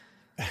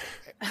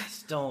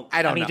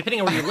 I mean,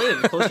 depending on where you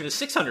live, closer to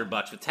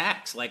 $600 with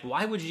tax. Like,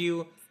 why would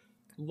you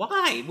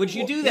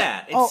do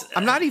that?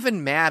 I'm not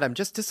even mad. I'm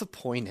just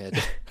disappointed.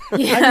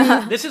 Yeah. I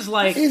mean, this is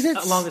like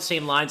along the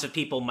same lines of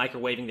people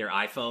microwaving their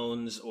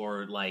iPhones,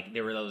 or like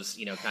there were those,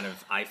 kind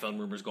of iPhone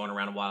rumors going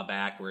around a while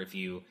back where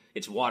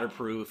it's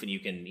waterproof and you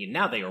can,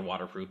 now they are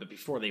waterproof, but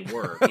before they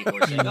were, people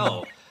were saying,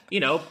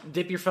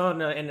 dip your phone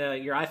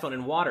your iPhone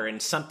in water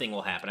and something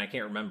will happen. I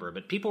can't remember,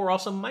 but people were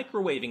also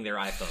microwaving their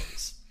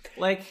iPhones.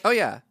 Like, oh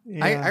yeah.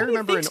 I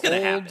remember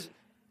an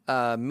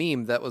old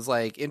meme that was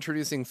like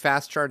introducing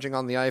fast charging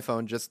on the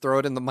iPhone. Just throw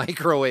it in the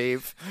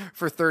microwave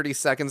for 30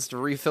 seconds to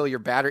refill your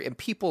battery, and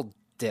people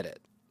did it.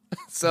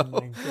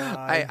 So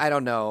I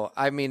don't know.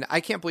 I mean,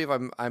 I can't believe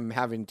I'm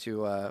having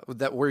to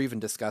that we're even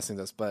discussing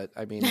this, but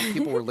I mean,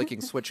 people were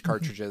licking Switch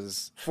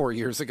cartridges 4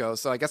 years ago,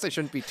 so I guess I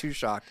shouldn't be too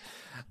shocked.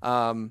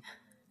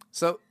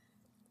 So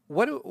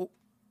what do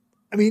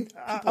I mean?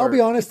 I'll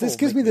be honest. This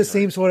gives me the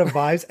same sort of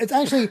vibes. It's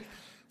actually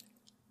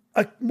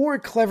a more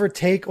clever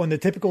take on the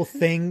typical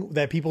thing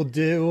that people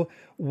do,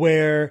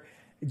 where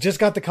just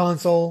got the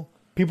console,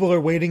 people are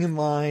waiting in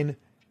line,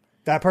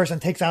 that person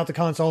takes out the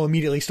console,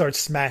 immediately starts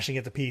smashing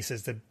it to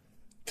pieces to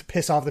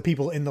piss off the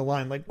people in the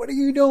line. Like, what are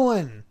you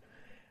doing?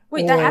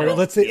 Wait, that happened?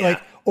 Let's say,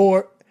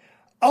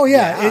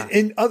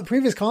 in other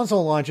previous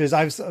console launches,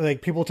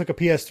 people took a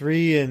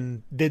PS3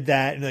 and did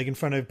that, and in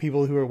front of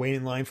people who are waiting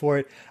in line for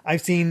it.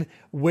 I've seen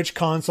which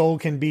console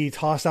can be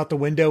tossed out the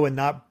window and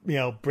not,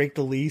 break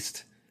the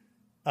least.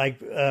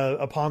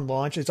 Upon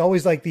launch, it's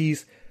always like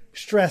these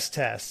stress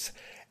tests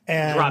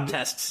and drop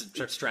tests,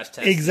 stress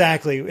tests.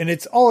 Exactly. And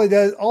it's all it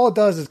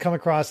does is come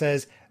across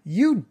as,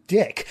 you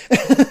dick.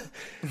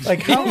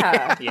 Like,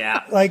 how,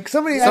 like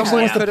somebody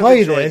actually wants to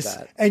play this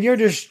and you're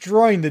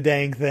destroying the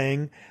dang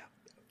thing.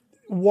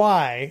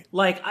 Why?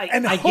 Like, I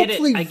get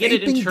hopefully it. I get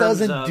it in terms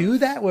doesn't do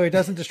that, where it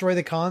doesn't destroy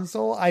the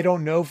console. I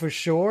don't know for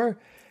sure,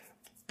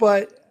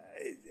 but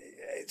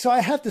so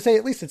I have to say,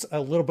 at least it's a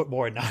little bit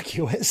more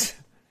innocuous.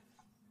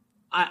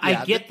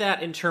 I get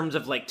that in terms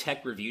of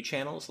tech review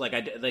channels.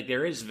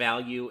 There is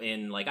value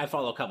in I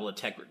follow a couple of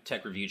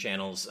tech review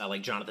channels,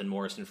 like Jonathan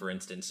Morrison, for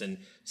instance, and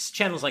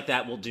channels like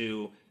that will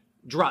do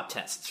drop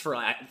tests for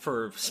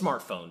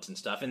smartphones and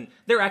stuff. And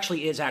there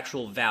actually is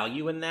actual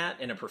value in that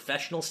in a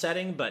professional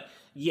setting. But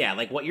yeah,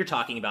 what you're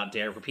talking about,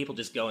 Derek, where people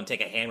just go and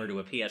take a hammer to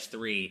a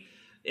PS3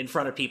 in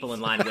front of people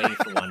in line waiting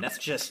for one. That's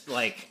just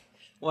what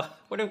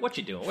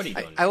you doing? What are you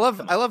doing? I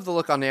love the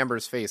look on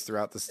Amber's face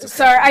throughout this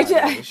discussion.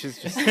 Sorry,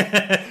 she's just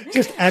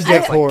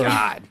abject horror.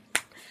 God.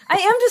 I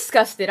am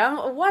disgusted.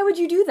 Why would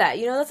you do that?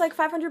 That's like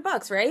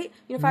 $500, right?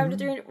 500,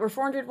 300, or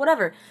 400,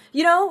 whatever.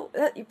 You're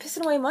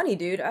pissing away money,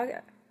 dude.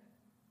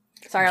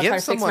 Sorry, I was trying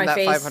to fix my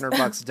face. Give someone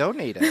that $500.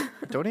 Donate it.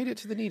 Donate it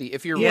to the needy.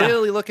 If you're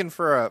really looking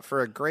for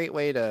a great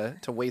way to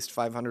waste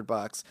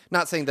 $500,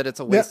 not saying that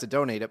it's a waste to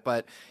donate it,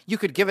 but you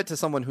could give it to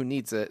someone who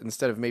needs it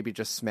instead of maybe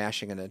just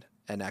smashing an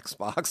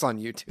Xbox on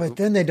YouTube. But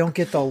then they don't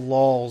get the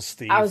lulz,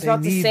 Steve. I was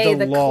about to say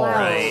the cloud.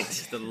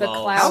 Right, the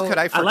cloud. How could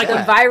I forget?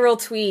 The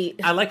viral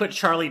tweet. I like what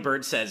Charlie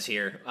Bird says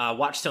here.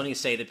 Watch Sony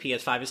say the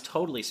PS5 is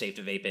totally safe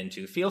to vape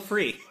into. Feel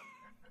free.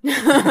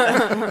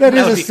 That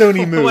is a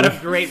Sony move. What a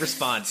great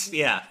response.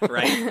 Yeah,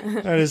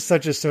 right. That is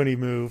such a Sony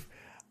move.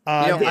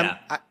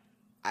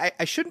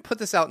 I shouldn't put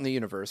this out in the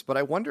universe, but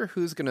I wonder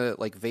who's gonna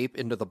like vape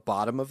into the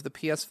bottom of the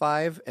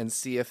PS5 and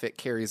see if it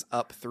carries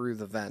up through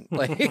the vent,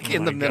 like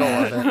in the middle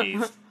of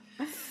it.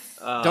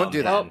 Don't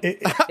do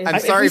that. I'm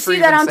sorry for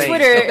even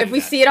saying. If we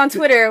see it on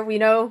Twitter, we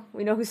know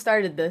who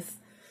started this.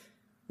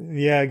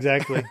 Yeah,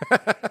 exactly.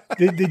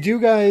 Did you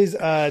guys?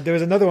 There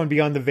was another one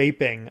beyond the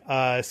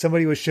vaping.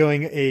 Somebody was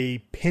showing a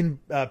ping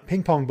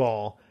pong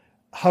ball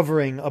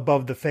hovering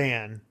above the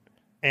fan.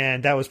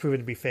 And that was proven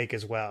to be fake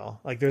as well.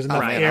 Like there's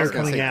enough air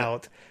coming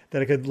out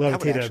that it could levitate.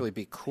 That would actually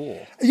be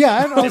cool. Yeah,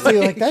 I'd honestly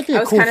like that'd be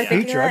a cool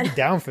feature. I'd be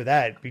down for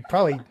that. It'd be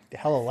probably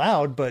hella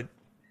loud, but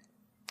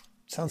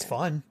sounds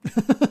fun.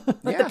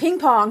 With the ping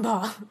pong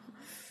ball.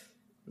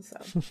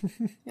 So,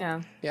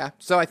 yeah. Yeah.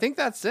 So I think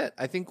that's it.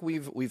 I think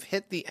we've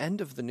hit the end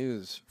of the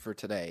news for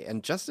today,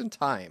 and just in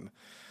time.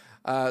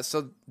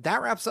 So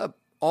that wraps up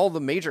all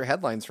the major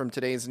headlines from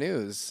today's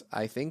news.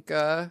 I think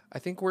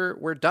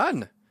we're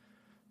done.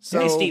 So,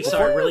 hey, Steve,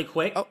 sorry, really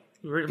quick. I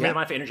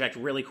have to interject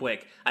really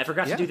quick. I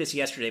forgot to do this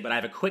yesterday, but I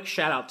have a quick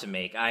shout out to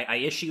make. I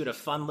issued a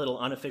fun little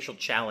unofficial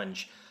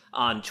challenge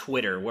on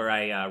Twitter where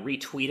I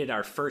retweeted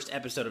our first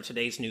episode of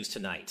Today's News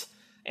Tonight.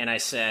 And I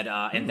said,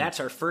 and that's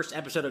our first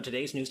episode of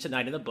Today's News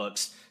Tonight in the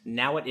books.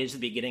 Now it is the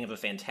beginning of a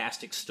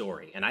fantastic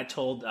story. And I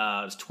told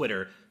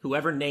Twitter,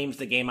 whoever names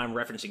the game I'm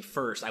referencing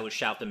first, I would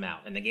shout them out.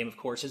 And the game, of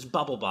course, is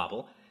Bubble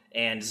Bobble.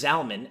 And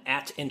Zalman,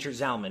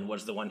 @InterZalman,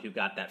 was the one who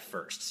got that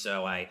first.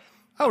 So I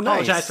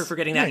apologize for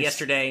forgetting that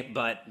yesterday,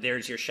 but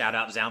there's your shout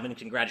out, Zalman.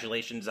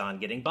 Congratulations on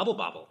getting Bubble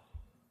Bobble.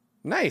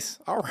 Nice.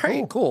 All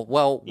right, cool.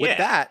 Well, with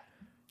that,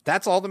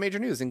 that's all the major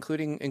news,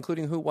 including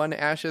who won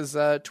Ash's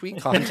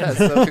tweet contest.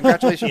 So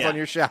congratulations on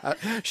your shout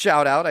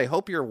out. I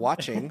hope you're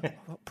watching,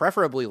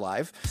 preferably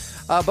live.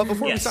 But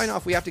before we sign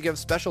off, we have to give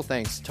special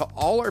thanks to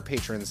all our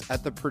patrons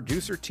at the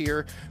producer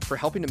tier for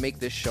helping to make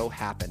this show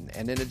happen.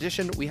 And in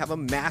addition, we have a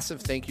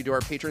massive thank you to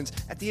our patrons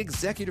at the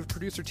executive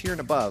producer tier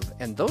and above.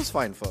 And those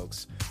fine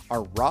folks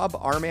are Rob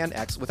Arman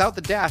X, without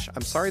the dash.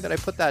 I'm sorry that I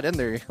put that in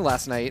there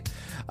last night,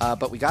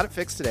 but we got it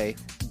fixed today.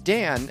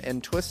 Dan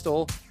and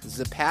Twistle,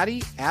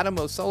 Zapati, Adam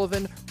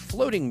O'Sullivan,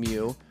 Floating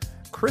Mew,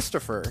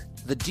 Christopher,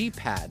 The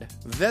D-Pad,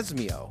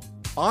 Vesmio,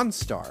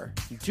 OnStar,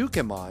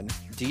 Dukemon,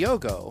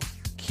 Diogo,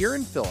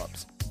 Kieran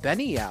Phillips,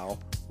 Benny Yao,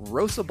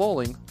 Rosa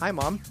Bowling, hi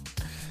Mom,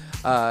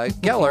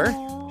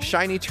 Geller,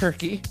 Shiny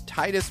Turkey,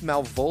 Titus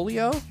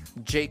Malvolio,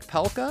 Jake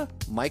Pelka,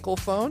 Michael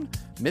Phone,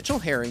 Mitchell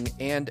Herring,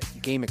 and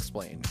Game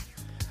Explain.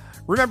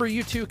 Remember,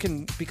 you too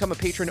can become a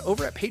patron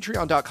over at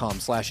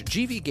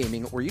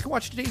patreon.com/gvgaming, where you can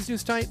watch Today's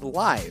News Tonight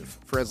live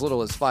for as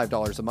little as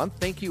 $5 a month.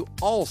 Thank you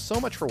all so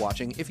much for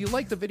watching. If you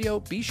like the video,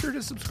 be sure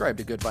to subscribe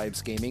to Good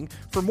Vibes Gaming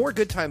for more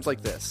good times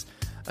like this.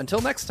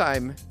 Until next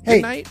time,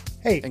 good night.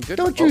 Hey, and good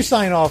don't you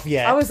sign off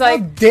yet. I was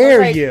like, how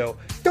dare you?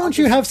 Don't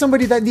you have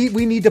somebody that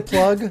we need to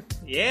plug?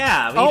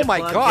 Yeah. Oh my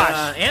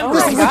gosh. Amber.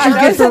 This is what you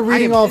get for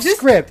reading off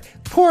script.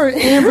 Poor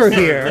Amber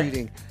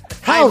here.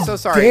 How I'm so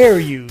sorry. dare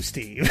you,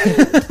 Steve?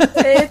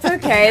 It's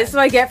okay. It's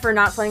what I get for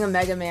not playing a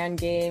Mega Man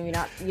game.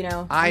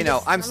 I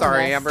know. I'm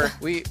sorry, Amber.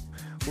 I'm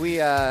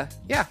reading off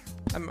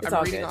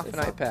an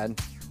iPad.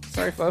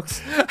 Sorry,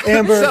 folks.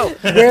 Amber,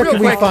 where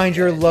can we find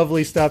your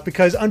lovely stuff?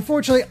 Because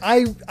unfortunately,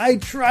 I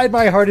tried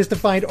my hardest to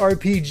find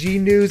RPG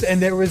news, and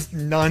there was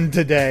none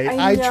today.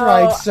 I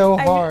tried so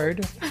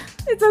hard.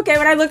 It's okay.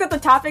 When I looked at the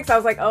topics, I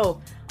was like,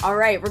 oh, all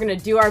right, we're going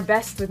to do our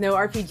best with no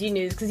RPG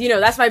news. Because,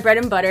 that's my bread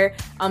and butter.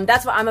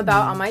 That's what I'm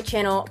about on my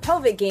channel,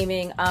 Pelvic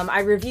Gaming.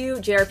 I review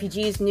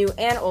JRPGs, new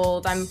and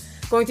old. I'm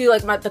going through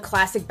the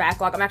classic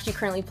backlog. I'm actually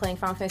currently playing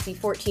Final Fantasy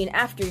XIV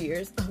After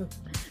Years.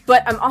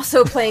 But I'm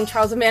also playing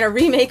Trials of Mana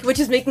Remake, which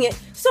is making it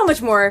so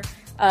much more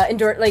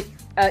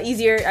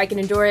easier. I can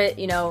endure it.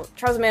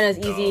 Trials of Mana is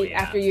easy.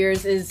 After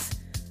Years is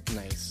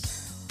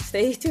nice.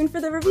 Stay tuned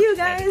for the review,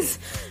 guys.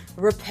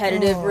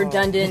 Repetitive,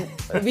 redundant.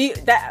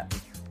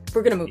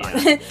 We're gonna move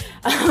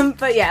on.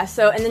 But yeah,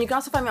 and then you can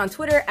also find me on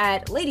Twitter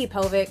at Lady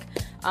Pelvic.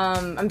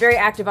 I'm very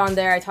active on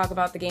there. I talk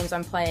about the games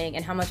I'm playing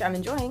and how much I'm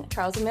enjoying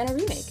Trials of Mana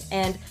Remake.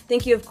 And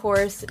thank you, of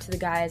course, to the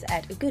guys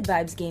at Good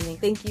Vibes Gaming.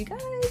 Thank you,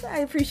 guys. I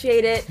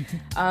appreciate it.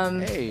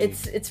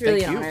 It's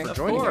really an honor. For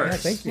joining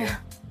us. Thank you.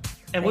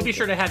 And we'll be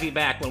sure to have you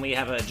back when we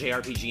have a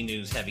JRPG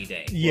news heavy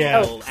day. Yeah.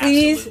 We'll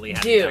absolutely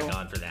have you back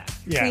on for that.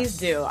 Yeah. Please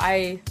do.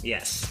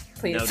 Yes.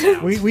 Please. No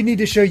doubt. We need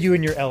to show you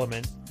in your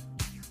element.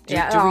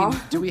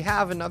 Do we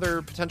have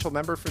another potential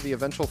member for the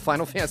eventual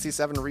Final Fantasy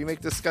VII Remake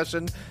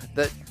discussion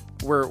that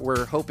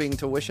we're hoping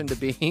to wish into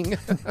being?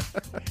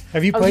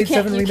 Have you played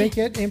 7 Remake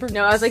yet, Amber?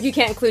 No, I was like, you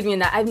can't include me in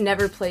that. I've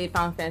never played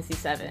Final Fantasy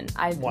VII.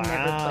 I've never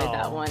played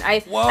that one. I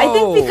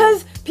think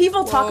because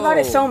people talk about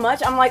it so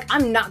much, I'm like,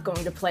 I'm not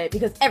going to play it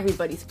because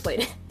everybody's played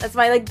it. That's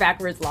my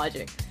backwards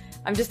logic.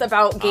 I'm just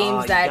about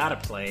games that... you gotta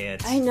play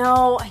it. I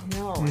know.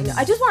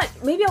 I just want...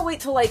 Maybe I'll wait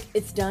till,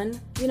 it's done,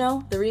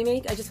 the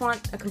remake. I just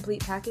want a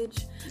complete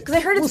package. Because I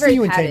heard it's very padded. We'll see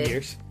you in 10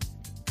 years.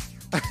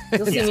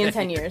 You'll see me in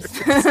 10 years.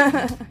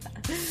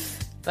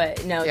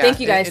 But, no, thank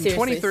you guys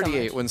seriously in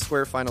 2038, so when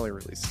Square finally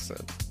releases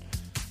it.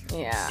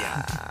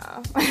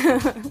 Yeah.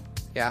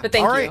 Yeah. But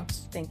thank you.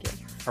 Thank you.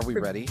 Are we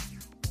ready?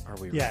 Are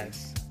we ready?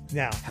 Yes.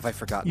 Now, have I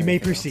forgotten? You may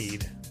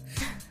proceed.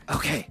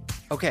 Okay.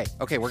 We're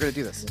gonna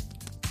do this.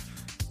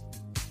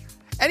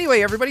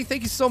 Anyway, everybody,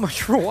 thank you so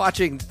much for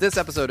watching this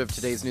episode of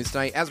Today's News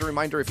Tonight. As a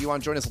reminder, if you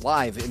want to join us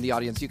live in the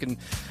audience, you can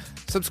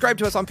subscribe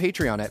to us on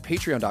Patreon at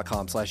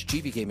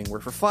patreon.com/gbgaming, where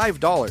for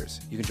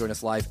 $5, you can join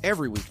us live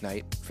every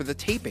weeknight for the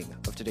taping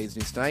of Today's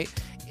News Tonight.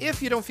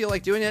 If you don't feel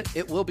like doing it,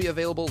 it will be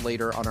available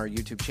later on our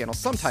YouTube channel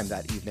sometime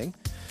that evening.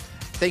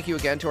 Thank you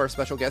again to our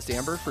special guest,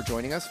 Amber, for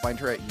joining us. Find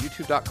her at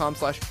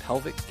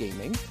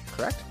youtube.com/pelvicgaming,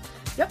 correct?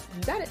 Yep,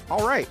 you got it.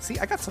 All right. See,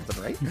 I got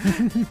something right.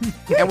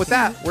 And with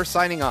that, we're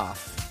signing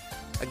off.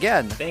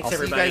 Again, thanks, I'll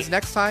everybody. See you guys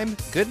next time.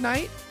 Good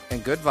night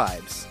and good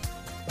vibes.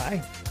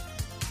 Bye.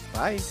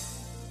 Bye.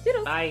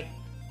 Doodles. Bye.